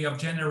family of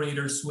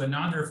generators to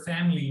another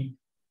family,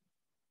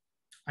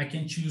 I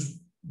can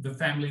choose the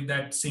family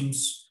that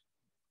seems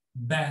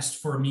best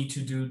for me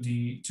to do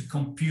to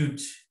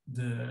compute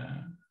the,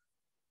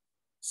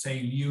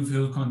 say,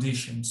 Liouville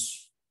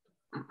conditions.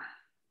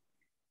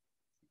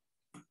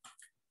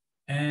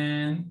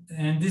 And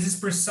this is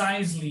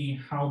precisely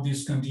how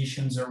these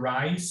conditions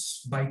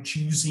arise, by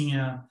choosing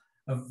a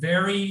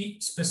very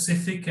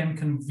specific and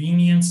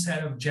convenient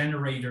set of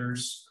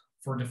generators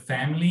for the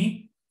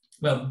family.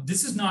 Well,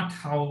 this is not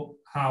how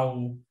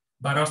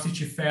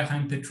Barosti-Ciferra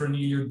and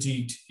Petronilho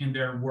did in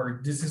their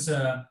work. This is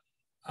an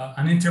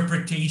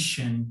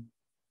interpretation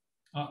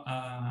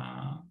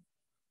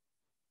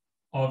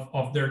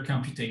of their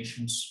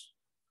computations.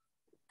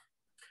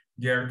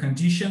 Their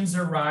conditions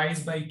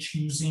arise by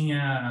choosing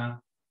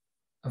a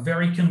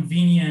very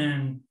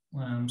convenient,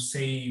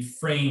 say,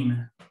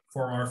 frame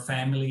for our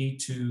family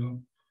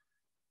to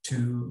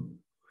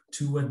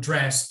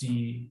address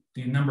the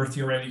number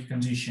theoretic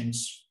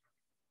conditions.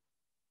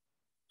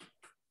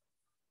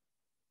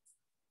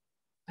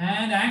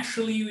 And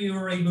actually, we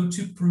were able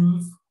to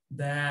prove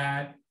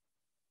that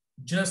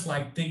just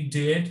like they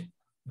did,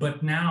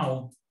 but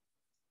now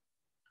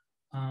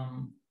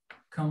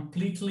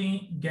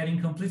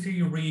getting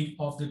completely rid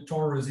of the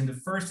torus in the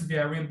first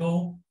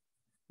variable,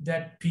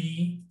 that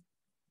P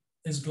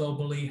is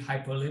globally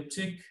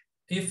hypoelliptic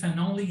if and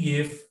only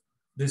if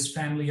this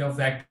family of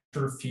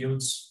vector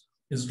fields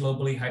is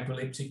globally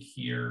hypoelliptic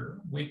here,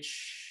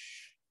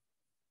 which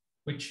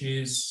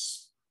is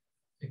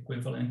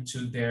equivalent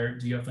to their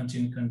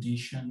Diophantine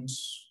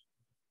conditions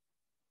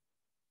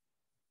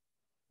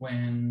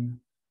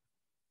when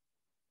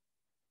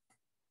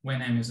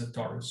M is a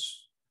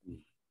torus.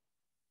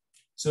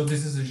 So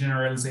this is a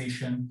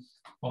generalization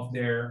of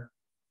their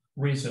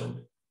result.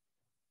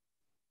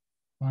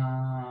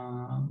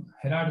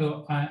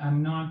 Gerardo,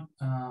 I'm not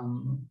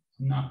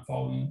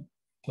following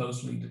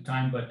closely the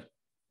time, but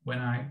when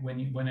I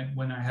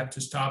have to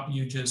stop,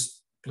 you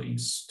just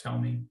please tell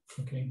me,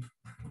 okay?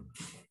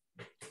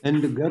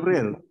 And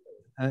Gabriel,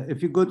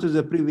 if you go to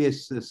the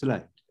previous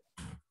slide,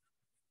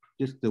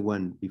 just the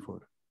one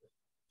before.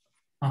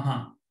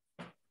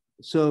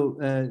 So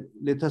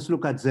let us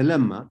look at the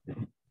lemma.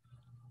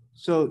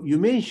 So you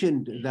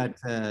mentioned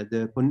that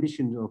the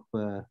condition of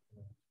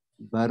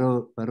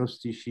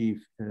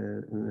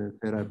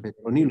Barosti-Ciferra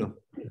Petronilho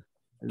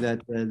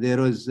that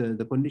there was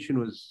the condition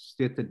was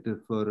stated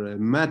for a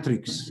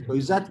matrix. So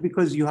is that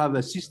because you have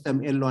a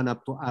system L1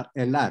 up to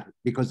LR,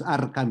 because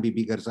R can be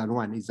bigger than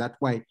 1? Is that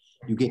why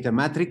you get a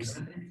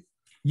matrix?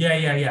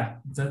 Yeah.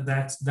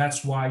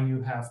 That's why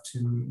you have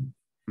to.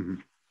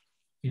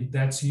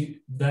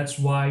 That's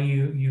why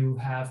you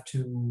have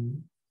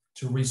to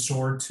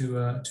resort to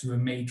a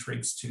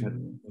matrix to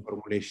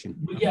formulation.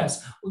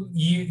 Yes,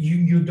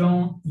 you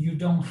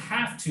don't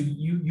have to.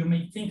 You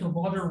may think of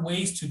other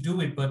ways to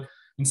do it, but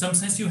in some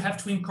sense you have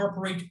to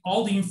incorporate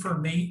all the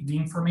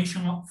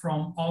information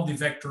from all the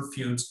vector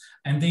fields,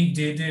 and they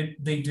did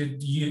it.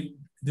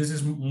 This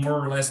is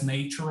more or less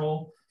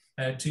natural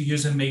to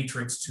use a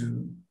matrix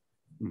to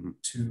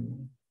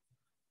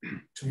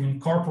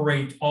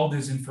incorporate all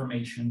this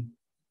information.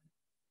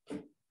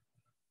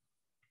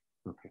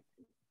 Okay.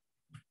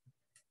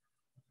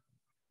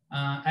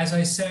 As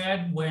I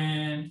said,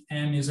 when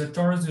M is a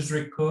torus, is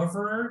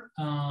recovered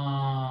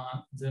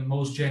the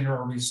most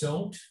general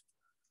result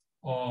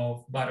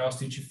of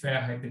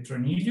Barros-Ticefera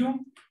Petronilho,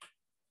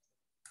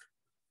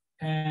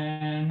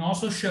 and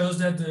also shows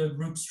that the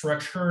group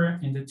structure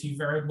in the T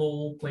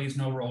variable plays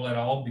no role at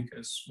all,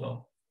 because,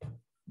 well,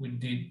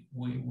 we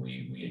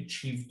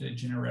achieved the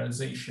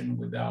generalization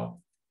without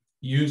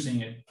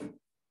using it.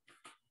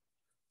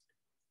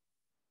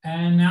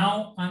 And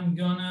now I'm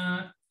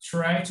gonna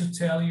try to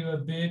tell you a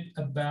bit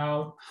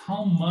about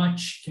how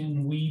much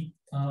can we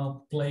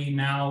play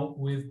now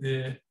with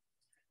the,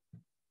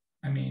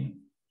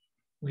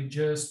 we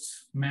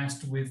just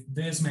messed with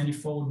this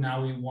manifold,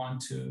 now we want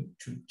to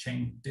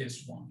change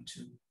this one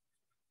too.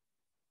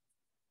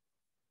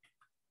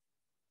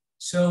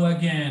 So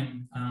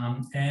again,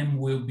 M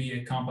will be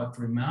a compact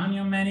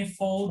Riemannian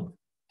manifold,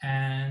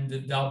 and the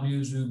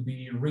W's will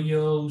be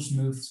real,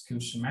 smooth,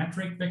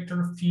 skew-symmetric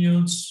vector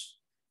fields.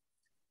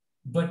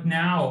 But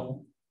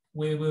now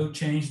we will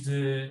change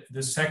the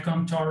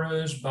second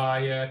torus by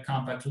a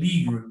compact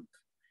Lie group.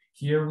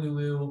 Here we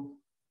will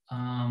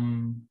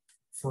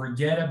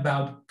forget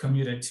about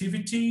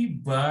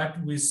commutativity, but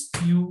we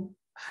still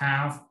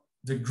have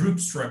the group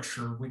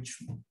structure, which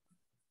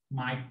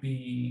might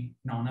be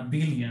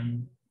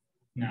non-abelian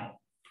now.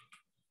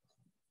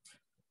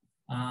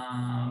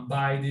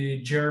 By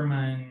the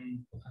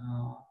German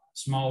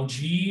small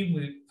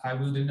g, I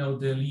will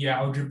denote the Lie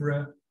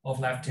algebra of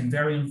left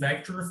invariant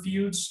vector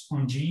fields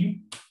on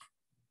G.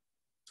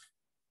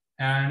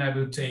 And I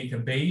will take a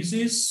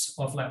basis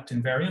of left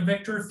invariant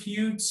vector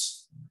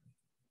fields,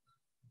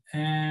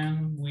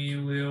 and we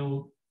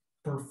will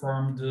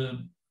perform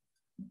the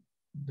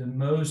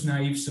most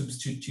naive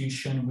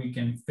substitution we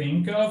can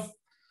think of,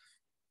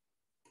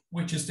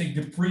 which is take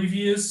the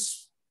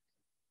previous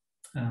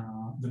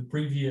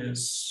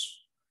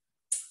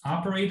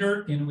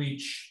operator, in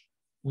which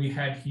we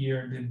had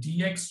here the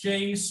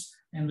dxj's,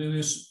 and we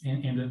will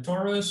in the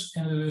torus,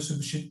 and we will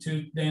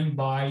substitute them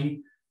by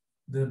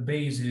the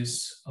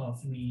basis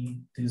of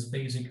these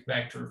basic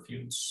vector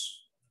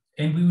fields.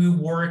 And we will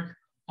work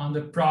on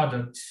the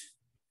product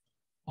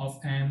of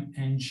M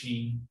and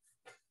G.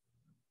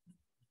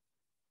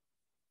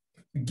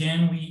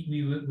 Again,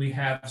 we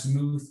have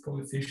smooth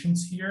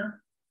coefficients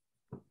here.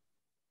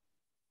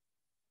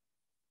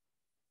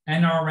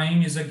 And our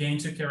aim is again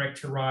to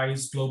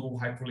characterize global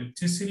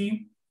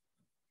hypoellipticity.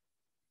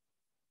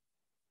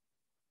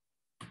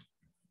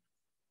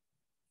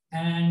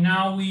 And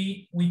now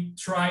we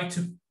try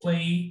to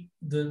play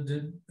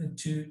to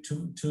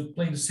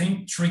play the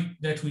same trick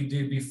that we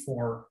did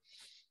before.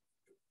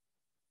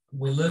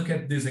 We look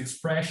at this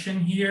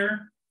expression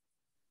here,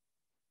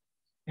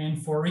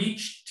 and for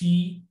each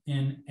T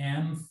and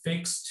M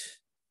fixed,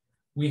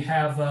 we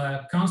have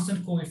a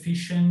constant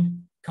coefficient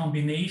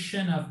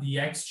combination of the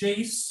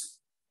xj's.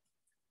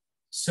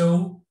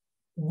 So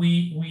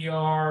we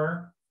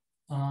are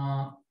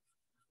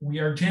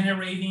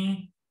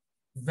generating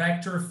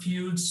vector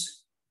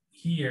fields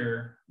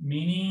here,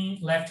 meaning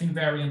left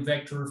invariant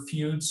vector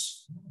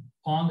fields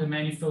on the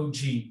manifold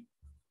G,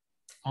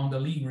 on the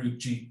Lie group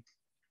G.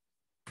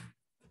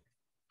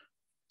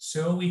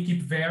 So we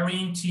keep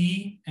varying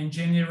T and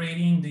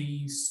generating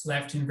these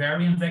left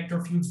invariant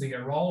vector fields. They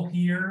are all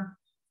here.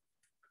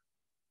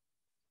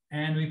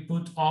 And we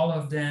put all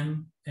of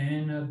them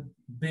in a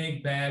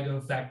big bag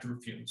of vector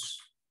fields.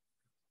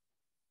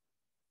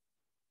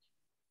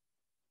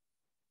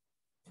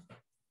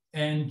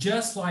 And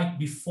just like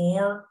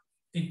before,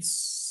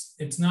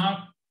 it's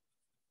not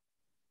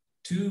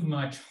too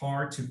much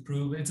hard to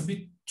prove. It's a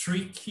bit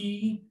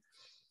tricky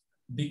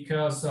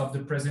because of the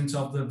presence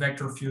of the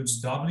vector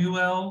fields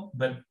WL,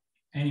 but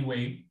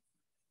anyway,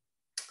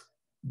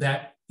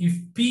 that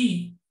if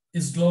P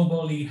is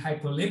globally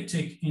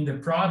hypoelliptic in the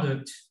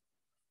product,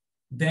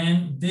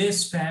 then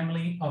this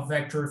family of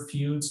vector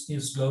fields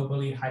is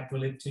globally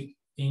hypoelliptic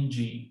in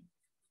G.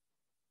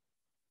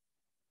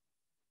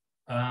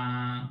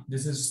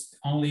 This is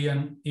only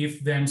an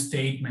if-then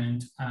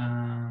statement,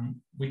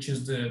 which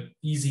is the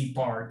easy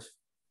part.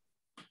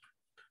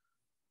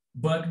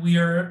 But we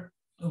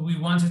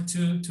wanted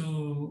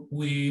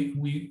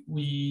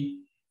we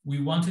we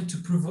wanted to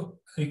prove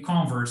a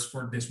converse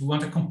for this. We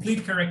want a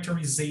complete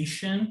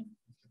characterization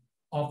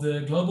of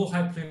the global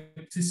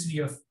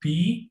hypoellipticity of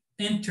P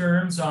in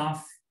terms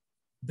of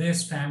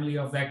this family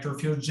of vector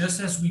fields, just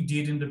as we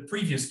did in the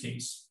previous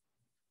case.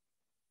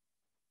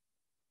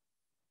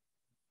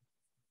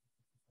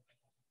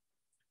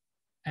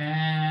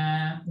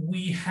 And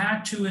we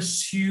had to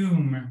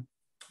assume,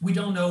 we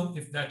don't know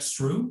if that's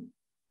true,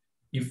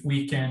 if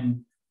we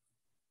can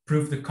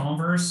prove the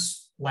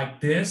converse like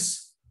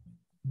this,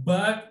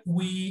 but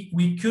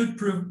we could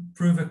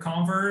prove a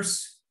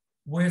converse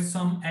with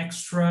some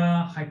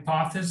extra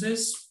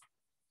hypothesis,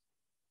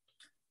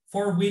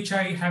 for which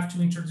I have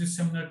to introduce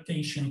some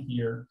notation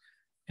here.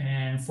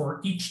 And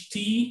for each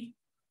T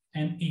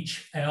and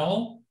each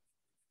L,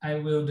 I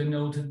will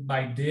denote it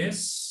by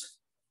this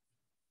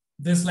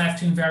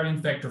left invariant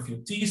vector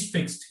field. T is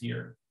fixed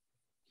here.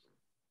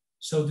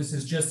 So this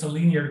is just a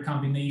linear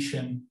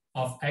combination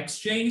of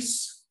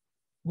xj's,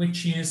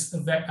 which is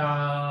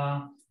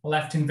a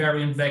left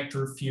invariant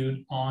vector field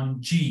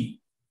on G.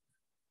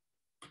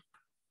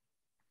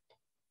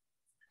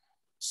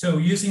 So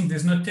using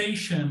this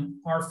notation,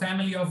 our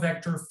family of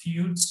vector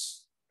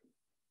fields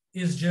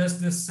is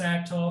just the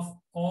set of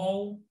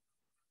all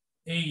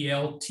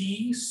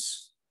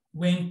ALTs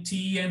when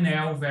T and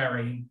L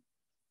vary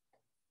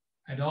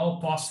at all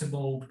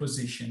possible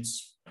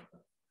positions.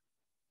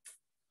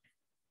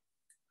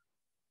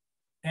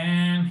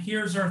 And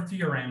here's our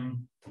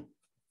theorem.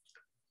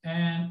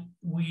 And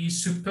we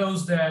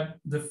suppose that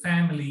the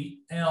family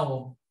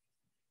L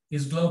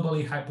is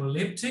globally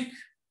hypoelliptic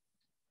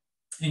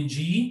in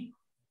G,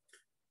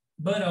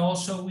 but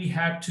also we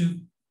had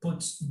to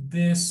put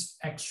this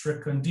extra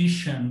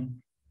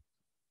condition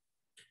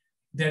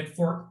that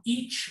for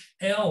each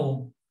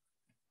L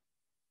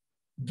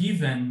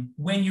given,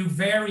 when you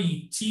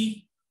vary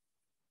T,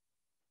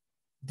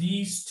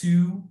 these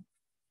two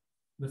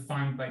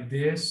defined by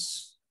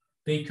this,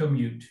 they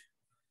commute.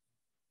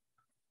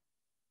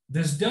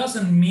 This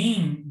doesn't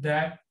mean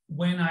that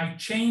when I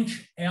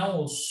change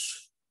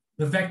L's,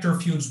 the vector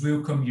fields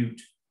will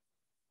commute.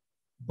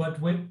 But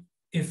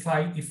if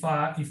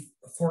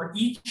for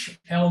each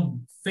L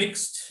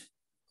fixed,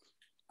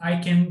 I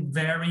can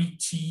vary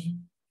T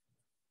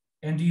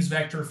and these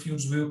vector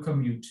fields will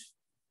commute.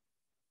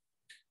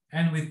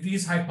 And with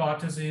these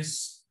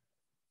hypotheses,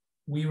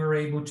 we were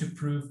able to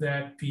prove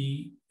that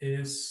P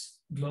is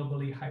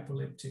globally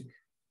hypoelliptic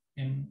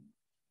in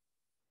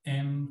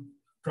M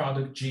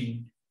product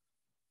G.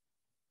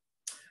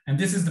 And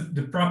this is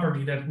the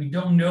property that we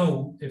don't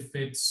know if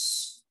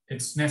it's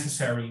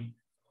necessary.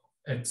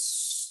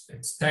 It's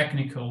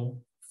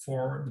technical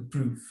for the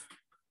proof.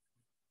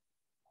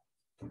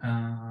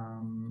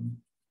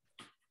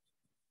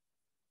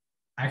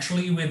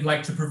 Actually, we'd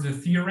like to prove the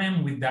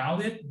theorem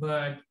without it,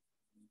 but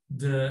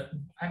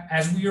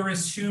as we are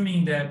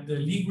assuming that the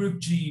Lie group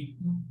G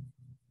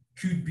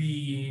could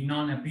be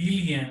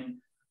non-abelian,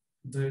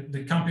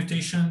 the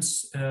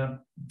computations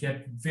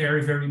get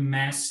very, very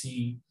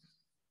messy.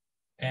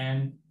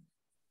 And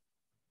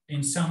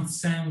in some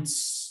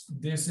sense,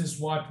 this is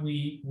what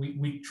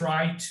we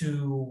try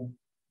to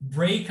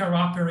break our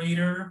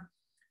operator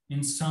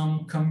in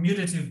some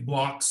commutative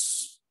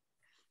blocks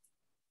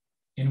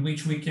in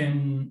which we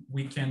can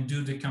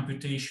do the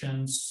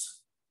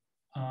computations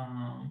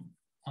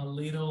a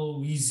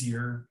little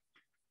easier.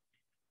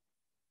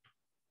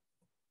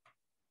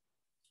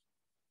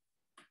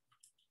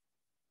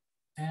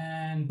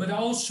 But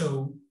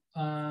also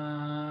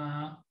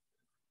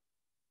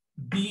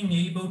being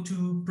able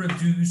to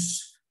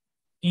produce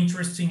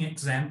interesting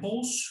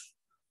examples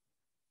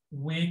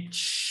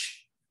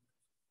which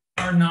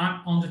are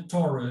not on the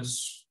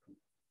torus.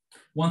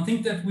 One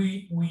thing that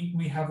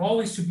we have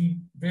always to be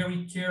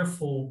very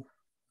careful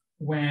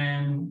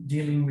when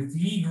dealing with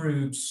Lie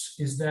groups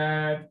is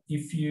that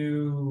if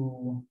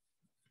you're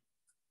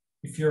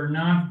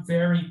not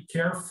very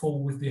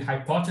careful with the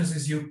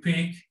hypothesis you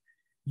pick,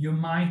 you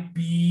might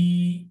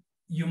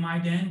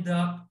end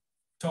up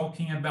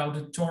talking about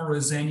the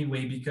torus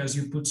anyway, because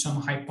you put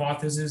some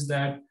hypotheses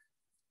that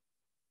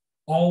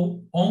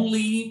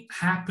only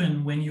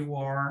happen when you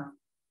are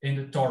in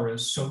the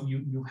torus. So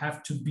you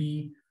have to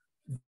be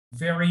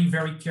very,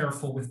 very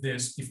careful with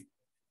this.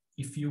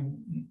 If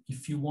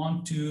you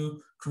want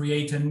to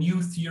create a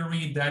new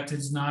theory that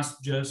is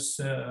not just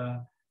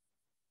a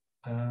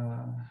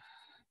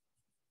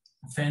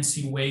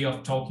fancy way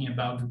of talking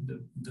about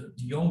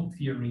the old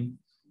theory.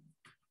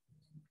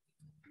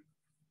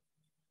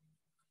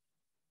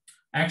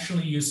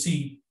 Actually, you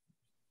see,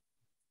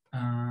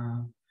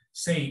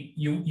 say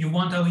you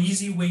want an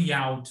easy way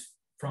out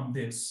from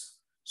this.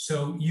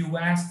 So you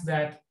ask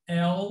that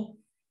L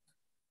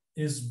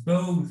is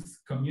both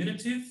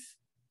commutative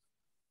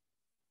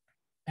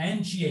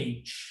and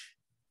GH.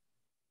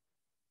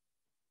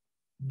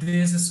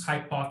 This is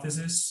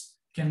hypothesis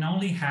can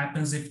only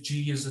happen if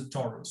G is a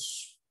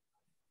torus,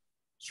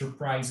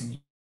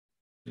 surprisingly.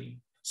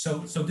 So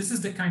this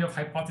is the kind of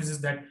hypothesis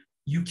that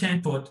you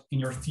can put in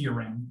your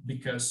theorem,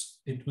 because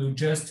it will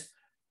just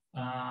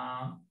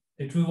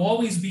It will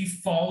always be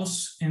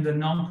false in the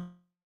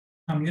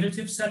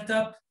non-commutative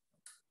setup.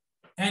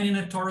 And in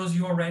a torus,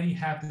 you already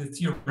have the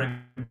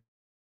theorem.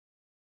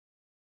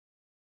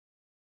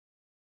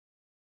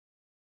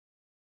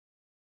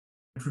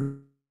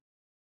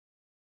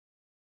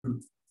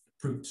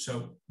 Proved. So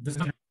this,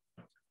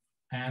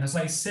 and as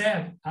I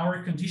said,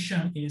 our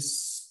condition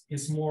is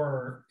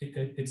more,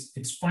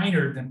 it's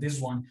finer than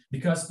this one,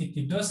 because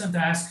it doesn't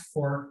ask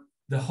for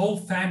the whole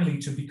family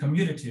to be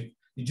commutative.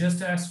 It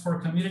just asks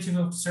for commutative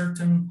of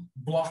certain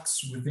blocks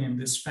within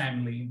this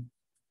family.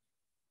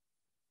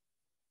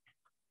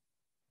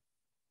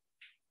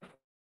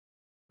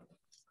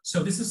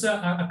 So this is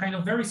a kind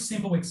of very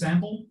simple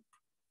example.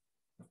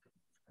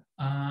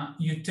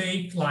 You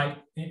take, like,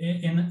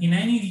 in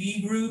any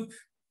Lie group,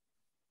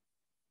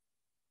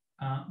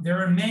 there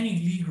are many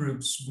Lie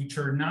groups which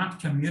are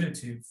not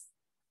commutative,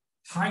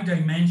 high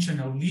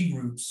dimensional Lie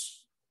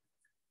groups,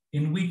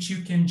 in which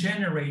you can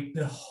generate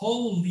the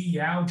whole Lie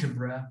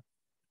algebra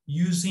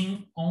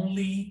using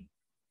only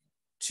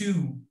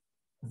two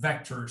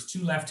vectors,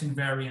 two left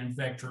invariant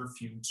vector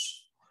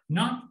fields.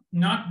 Not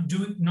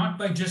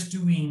by just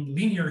doing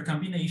linear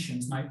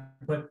combinations,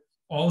 but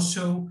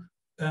also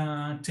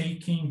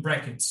taking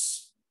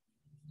brackets.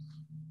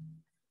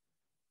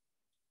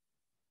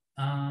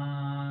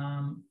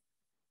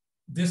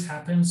 This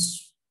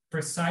happens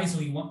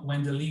precisely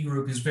when the Lie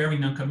group is very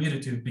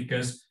non-commutative,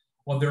 because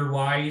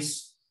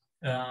otherwise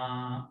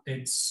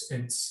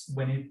it's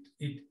when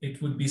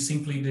it would be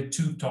simply the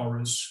two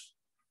torus.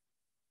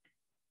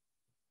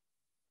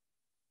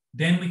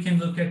 Then we can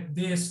look at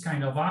this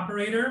kind of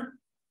operator,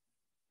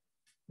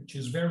 which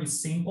is very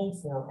simple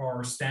for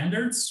our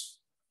standards,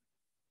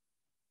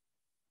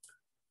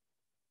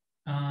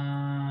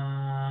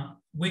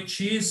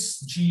 which is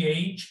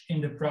GH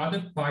in the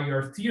product by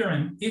our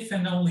theorem, if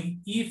and only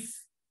if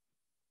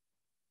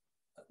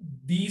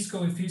these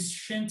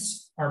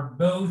coefficients are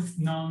both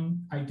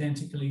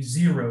non-identically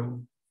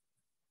zero.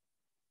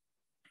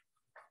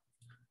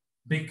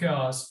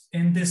 Because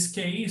in this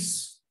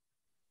case,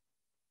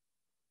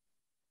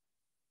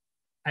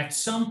 at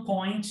some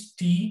point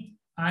t,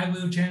 I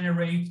will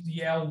generate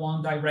the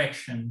L1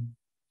 direction.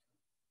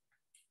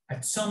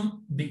 At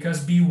some,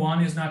 because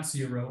B1 is not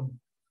zero.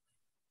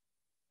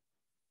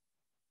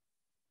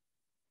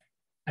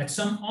 At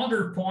some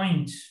other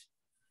point,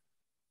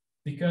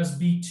 because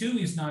B2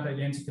 is not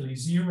identically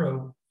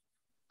zero,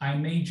 I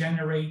may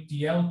generate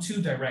the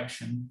L2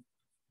 direction.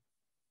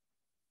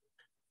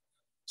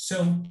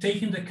 So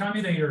taking the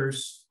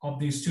commutators of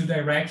these two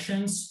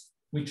directions,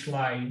 which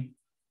lie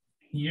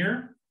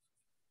here,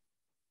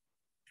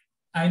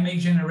 I may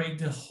generate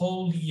the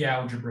whole Lie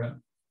algebra.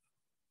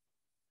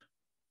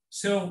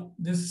 So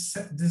this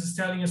is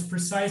telling us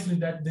precisely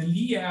that the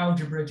Lie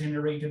algebra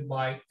generated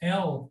by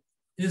L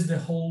is the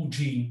whole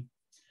G,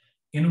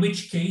 in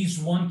which case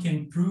one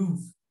can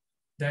prove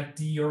that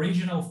the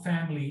original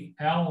family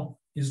L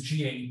is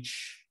GH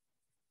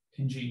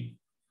in G.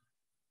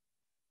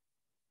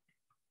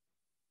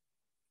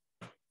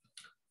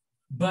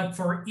 But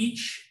for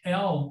each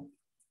L,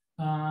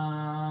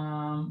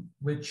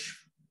 which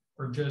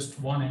are just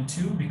 1 and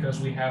 2, because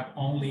we have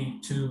only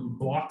two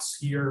blocks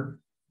here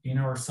in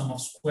our sum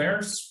of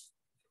squares,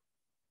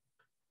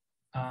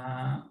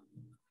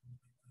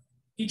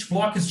 each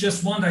block is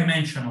just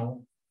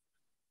one-dimensional.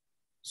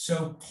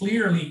 So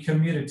clearly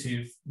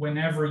commutative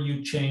whenever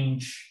you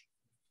change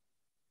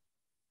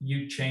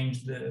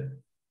the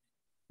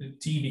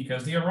t,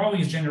 because they are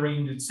always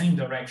generating the same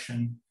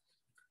direction.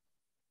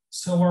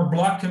 So our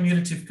block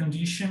commutative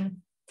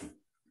condition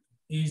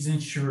is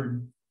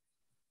ensured.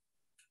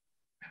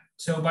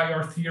 So by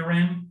our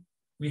theorem,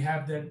 we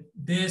have that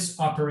this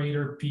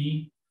operator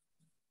P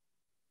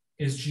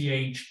is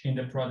GH in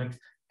the product.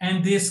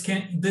 And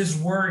this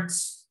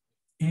works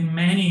in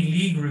many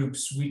Lie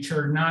groups which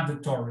are not the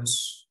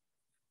torus.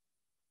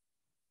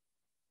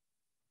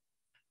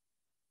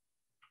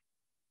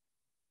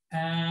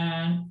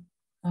 And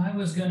I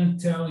was going to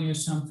tell you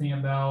something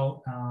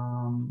about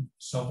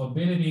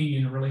solvability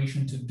in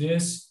relation to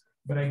this,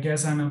 but I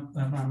guess I'm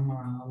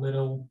a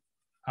little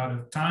out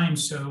of time,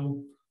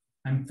 so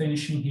I'm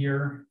finishing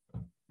here.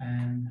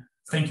 And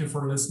thank you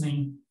for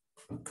listening.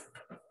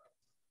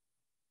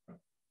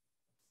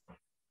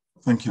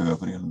 Thank you,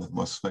 Gabriel. That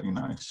was very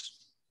nice.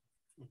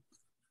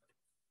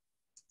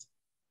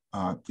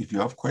 If you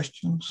have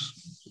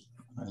questions,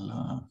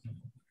 I'll...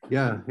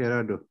 Yeah,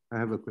 Gerardo, I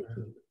have a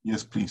question.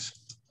 Yes, please.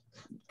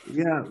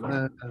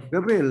 Yeah,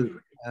 Gabriel,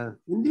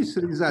 in these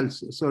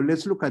results, so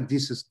let's look at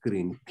this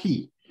screen,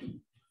 P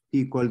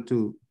equal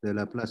to the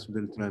Laplace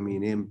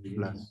Beltrami M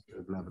plus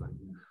blah, blah.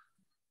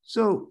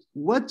 So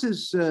what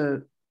is, I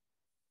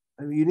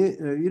mean,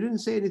 you didn't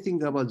say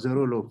anything about the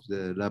role of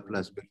the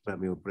Laplace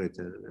Beltrami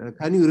operator.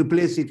 Can you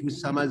replace it with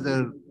some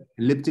other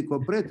elliptic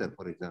operator,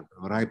 for example,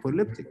 or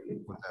hypoelliptic,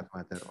 for that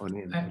matter, on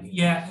M?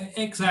 Yeah,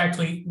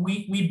 exactly.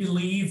 We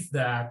believe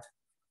that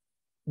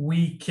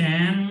we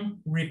can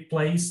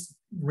replace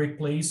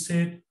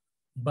it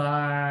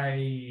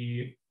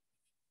by,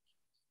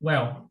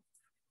 well,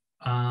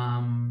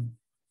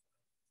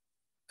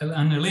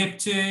 an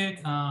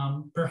elliptic,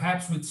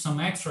 perhaps with some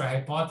extra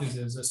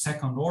hypothesis, a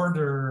second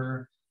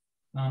order,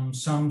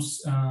 some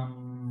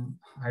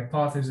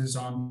hypothesis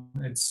on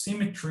its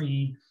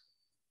symmetry.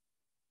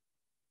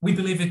 We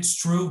believe it's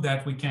true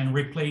that we can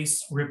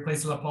replace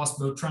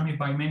Laplace-Beltrami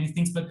by many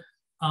things, but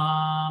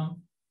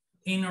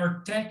in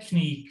our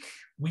technique,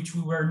 which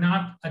we were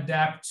not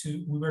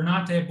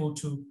able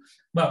to,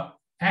 well,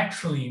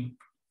 actually,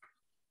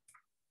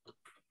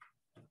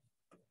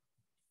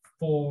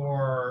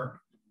 for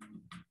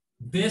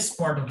this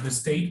part of the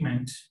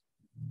statement,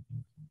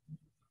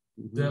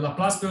 the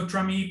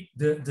Laplace-Beltrami,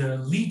 the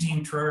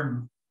leading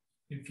term,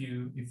 if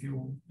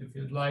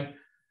you'd like,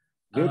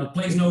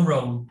 plays no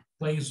role.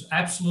 Plays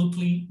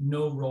absolutely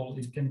no role.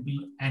 It can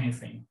be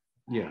anything.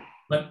 Yeah.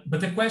 But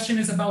the question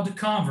is about the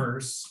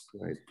converse.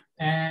 Right.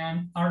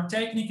 And our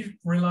technique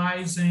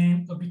relies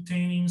in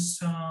obtaining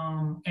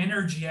some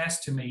energy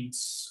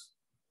estimates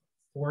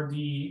for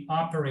the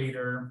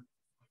operator.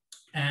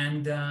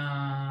 And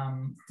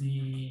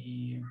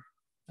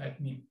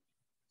let me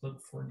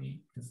look for the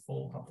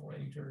full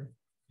operator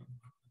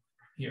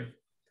here.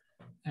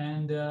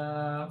 And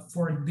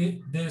for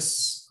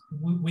this,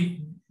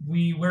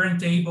 we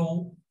weren't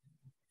able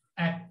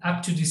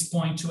up to this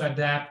point to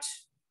adapt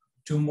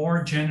to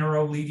more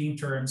general leading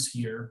terms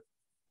here.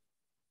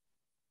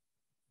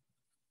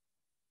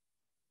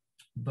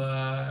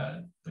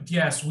 But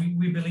yes,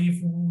 we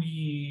believe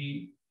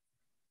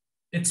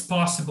it's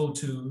possible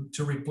to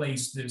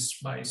replace this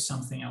by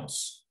something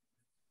else.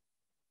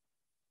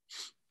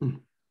 Can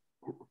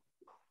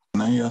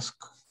I ask,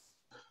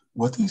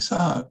 what is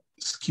a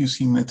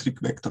skew-symmetric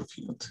vector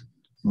field?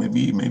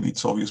 Maybe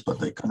it's obvious,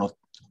 but I cannot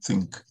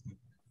think.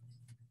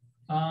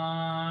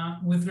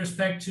 With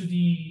respect to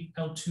the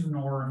L2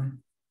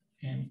 norm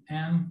in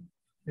M,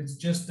 it's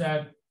just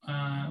that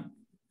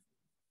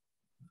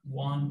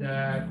one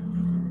that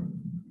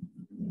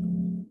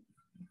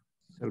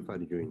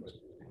self-adjoint.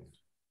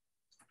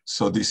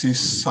 So this is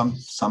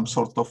some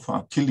sort of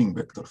a killing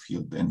vector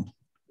field then.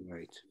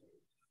 Right.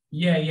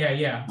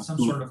 Yeah. Some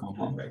sort of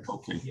killing vector.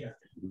 Okay. Yeah.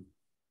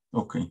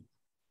 Okay.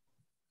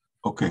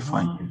 Okay,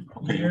 fine.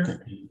 Okay, here,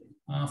 okay.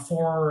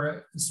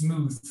 For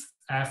smooth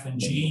F and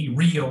G,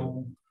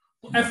 real.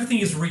 Everything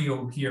is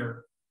real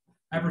here.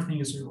 Everything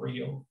is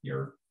real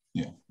here.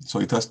 Yeah. So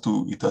it has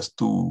to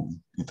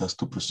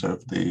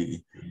preserve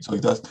the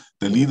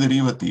lead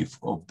derivative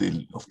of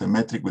the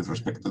metric with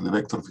respect to the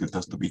vector field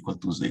has to be equal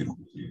to 0.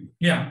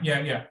 Yeah.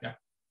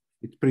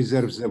 It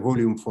preserves the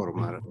volume form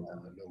along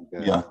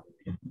yeah.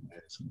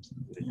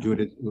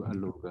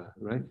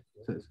 Right?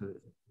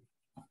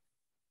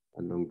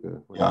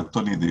 Yeah,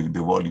 actually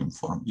the volume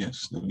form,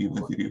 yes, the lead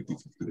derivative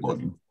of the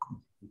volume.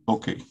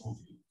 Okay.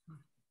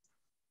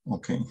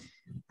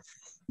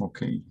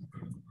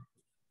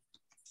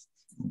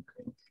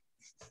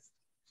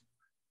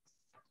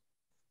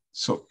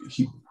 So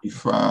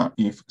if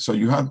so,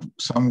 you had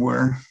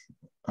somewhere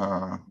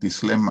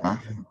this lemma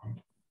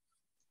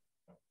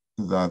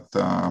that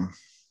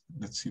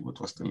let's see, what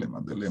was the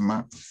lemma? The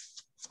lemma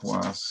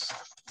was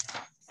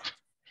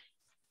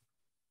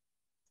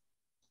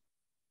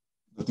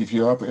that if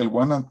you have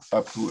L1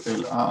 up to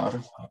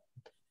LR,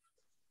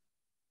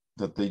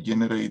 that they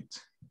generate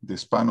the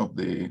span of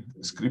the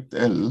script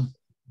L,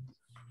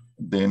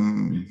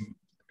 then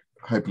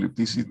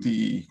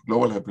hypoellipticity,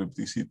 global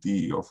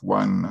hypoellipticity of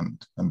one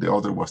and the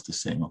other was the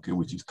same, okay,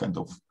 which is kind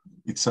of,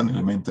 it's an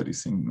elementary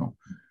thing, no?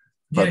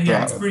 But,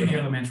 yeah, it's pretty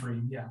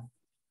elementary, yeah.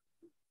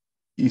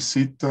 Is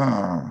it,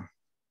 there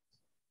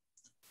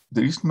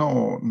is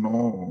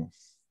no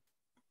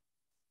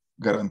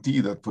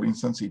guarantee that, for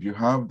instance, if you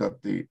have that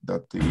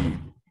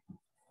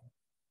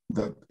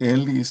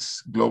L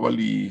is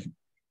globally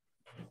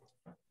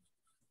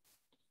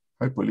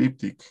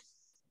hypoelliptic,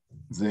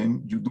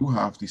 then you do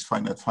have this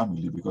finite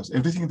family, because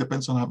everything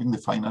depends on having the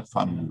finite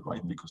family,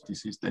 right? Because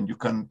this is, then you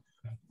can,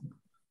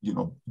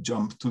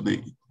 jump to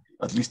the,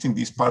 at least in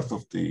this part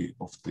of the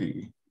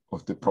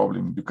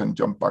problem, you can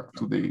jump back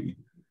to the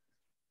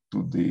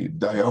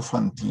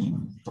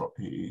Diophantine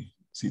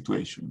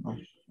situation, no?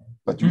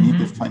 But you need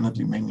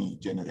definitely many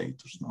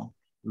generators, no?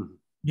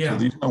 Yeah. So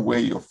there's no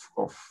way of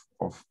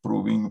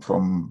proving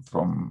from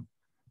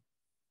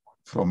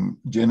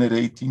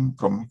generating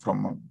from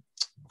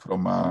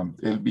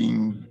L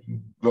being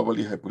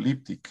globally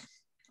hypoelliptic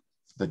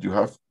that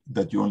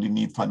you only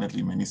need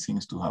finitely many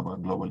things to have a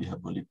globally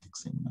hypoelliptic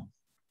thing. No?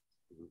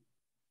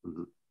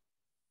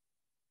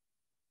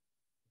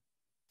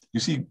 You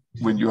see,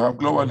 when you have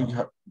globally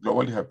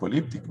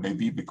hypoelliptic,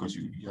 maybe because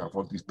you have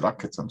all these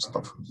brackets and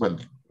stuff. Well,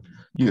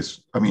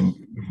 yes, I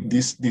mean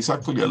this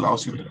actually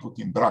allows you to put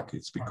in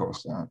brackets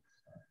because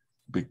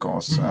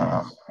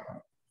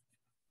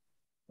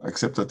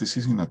except that this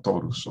is in a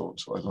torus, so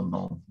I don't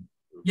know.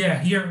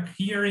 Yeah, here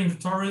in the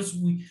torus,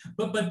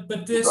 but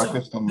this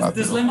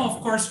lemma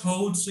of course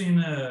holds in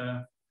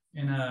a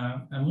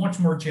much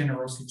more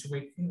general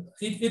situation.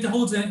 It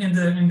holds in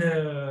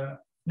the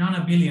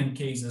non-abelian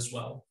case as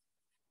well.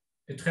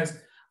 It has,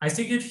 I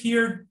think it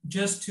here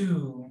just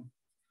to,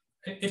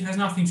 it has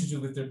nothing to do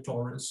with the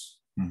torus,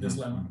 this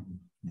lemma.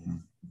 Mm-hmm.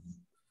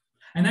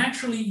 And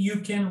actually,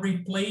 you can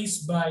replace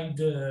by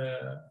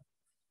the,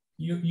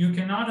 you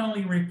can not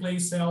only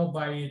replace L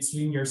by its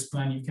linear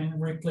span, you can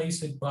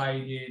replace it by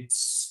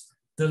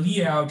the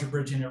Lie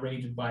algebra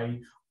generated by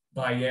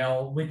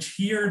L, which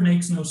here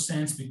makes no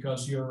sense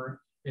because you're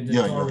in the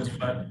torus,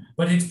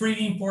 but it's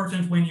pretty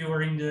important when you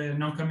are in the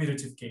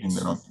non-commutative case.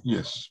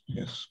 Yes.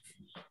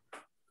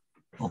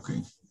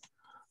 Okay.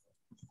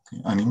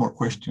 Any more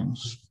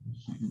questions?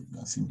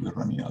 I think we're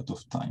running out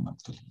of time,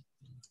 actually.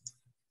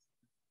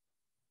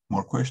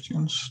 More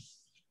questions?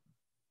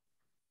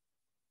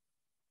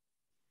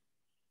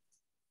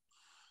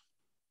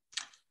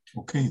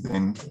 Okay,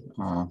 then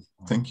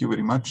thank you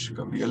very much,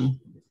 Gabriel.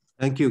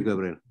 Thank you,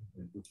 Gabriel.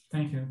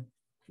 Thank you.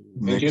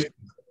 Next,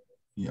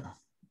 yeah.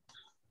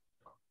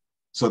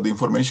 So the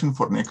information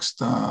for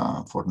next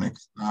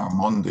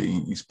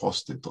Monday is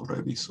posted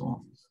already,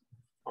 so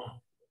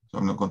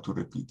I'm not going to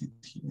repeat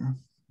it here.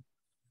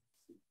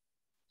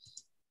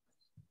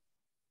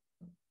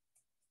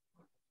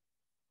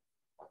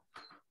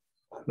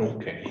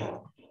 Okay.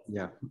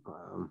 Yeah.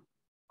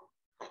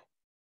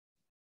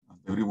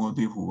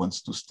 Everybody who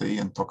wants to stay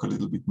and talk a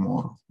little bit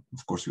more,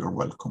 of course, you are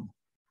welcome.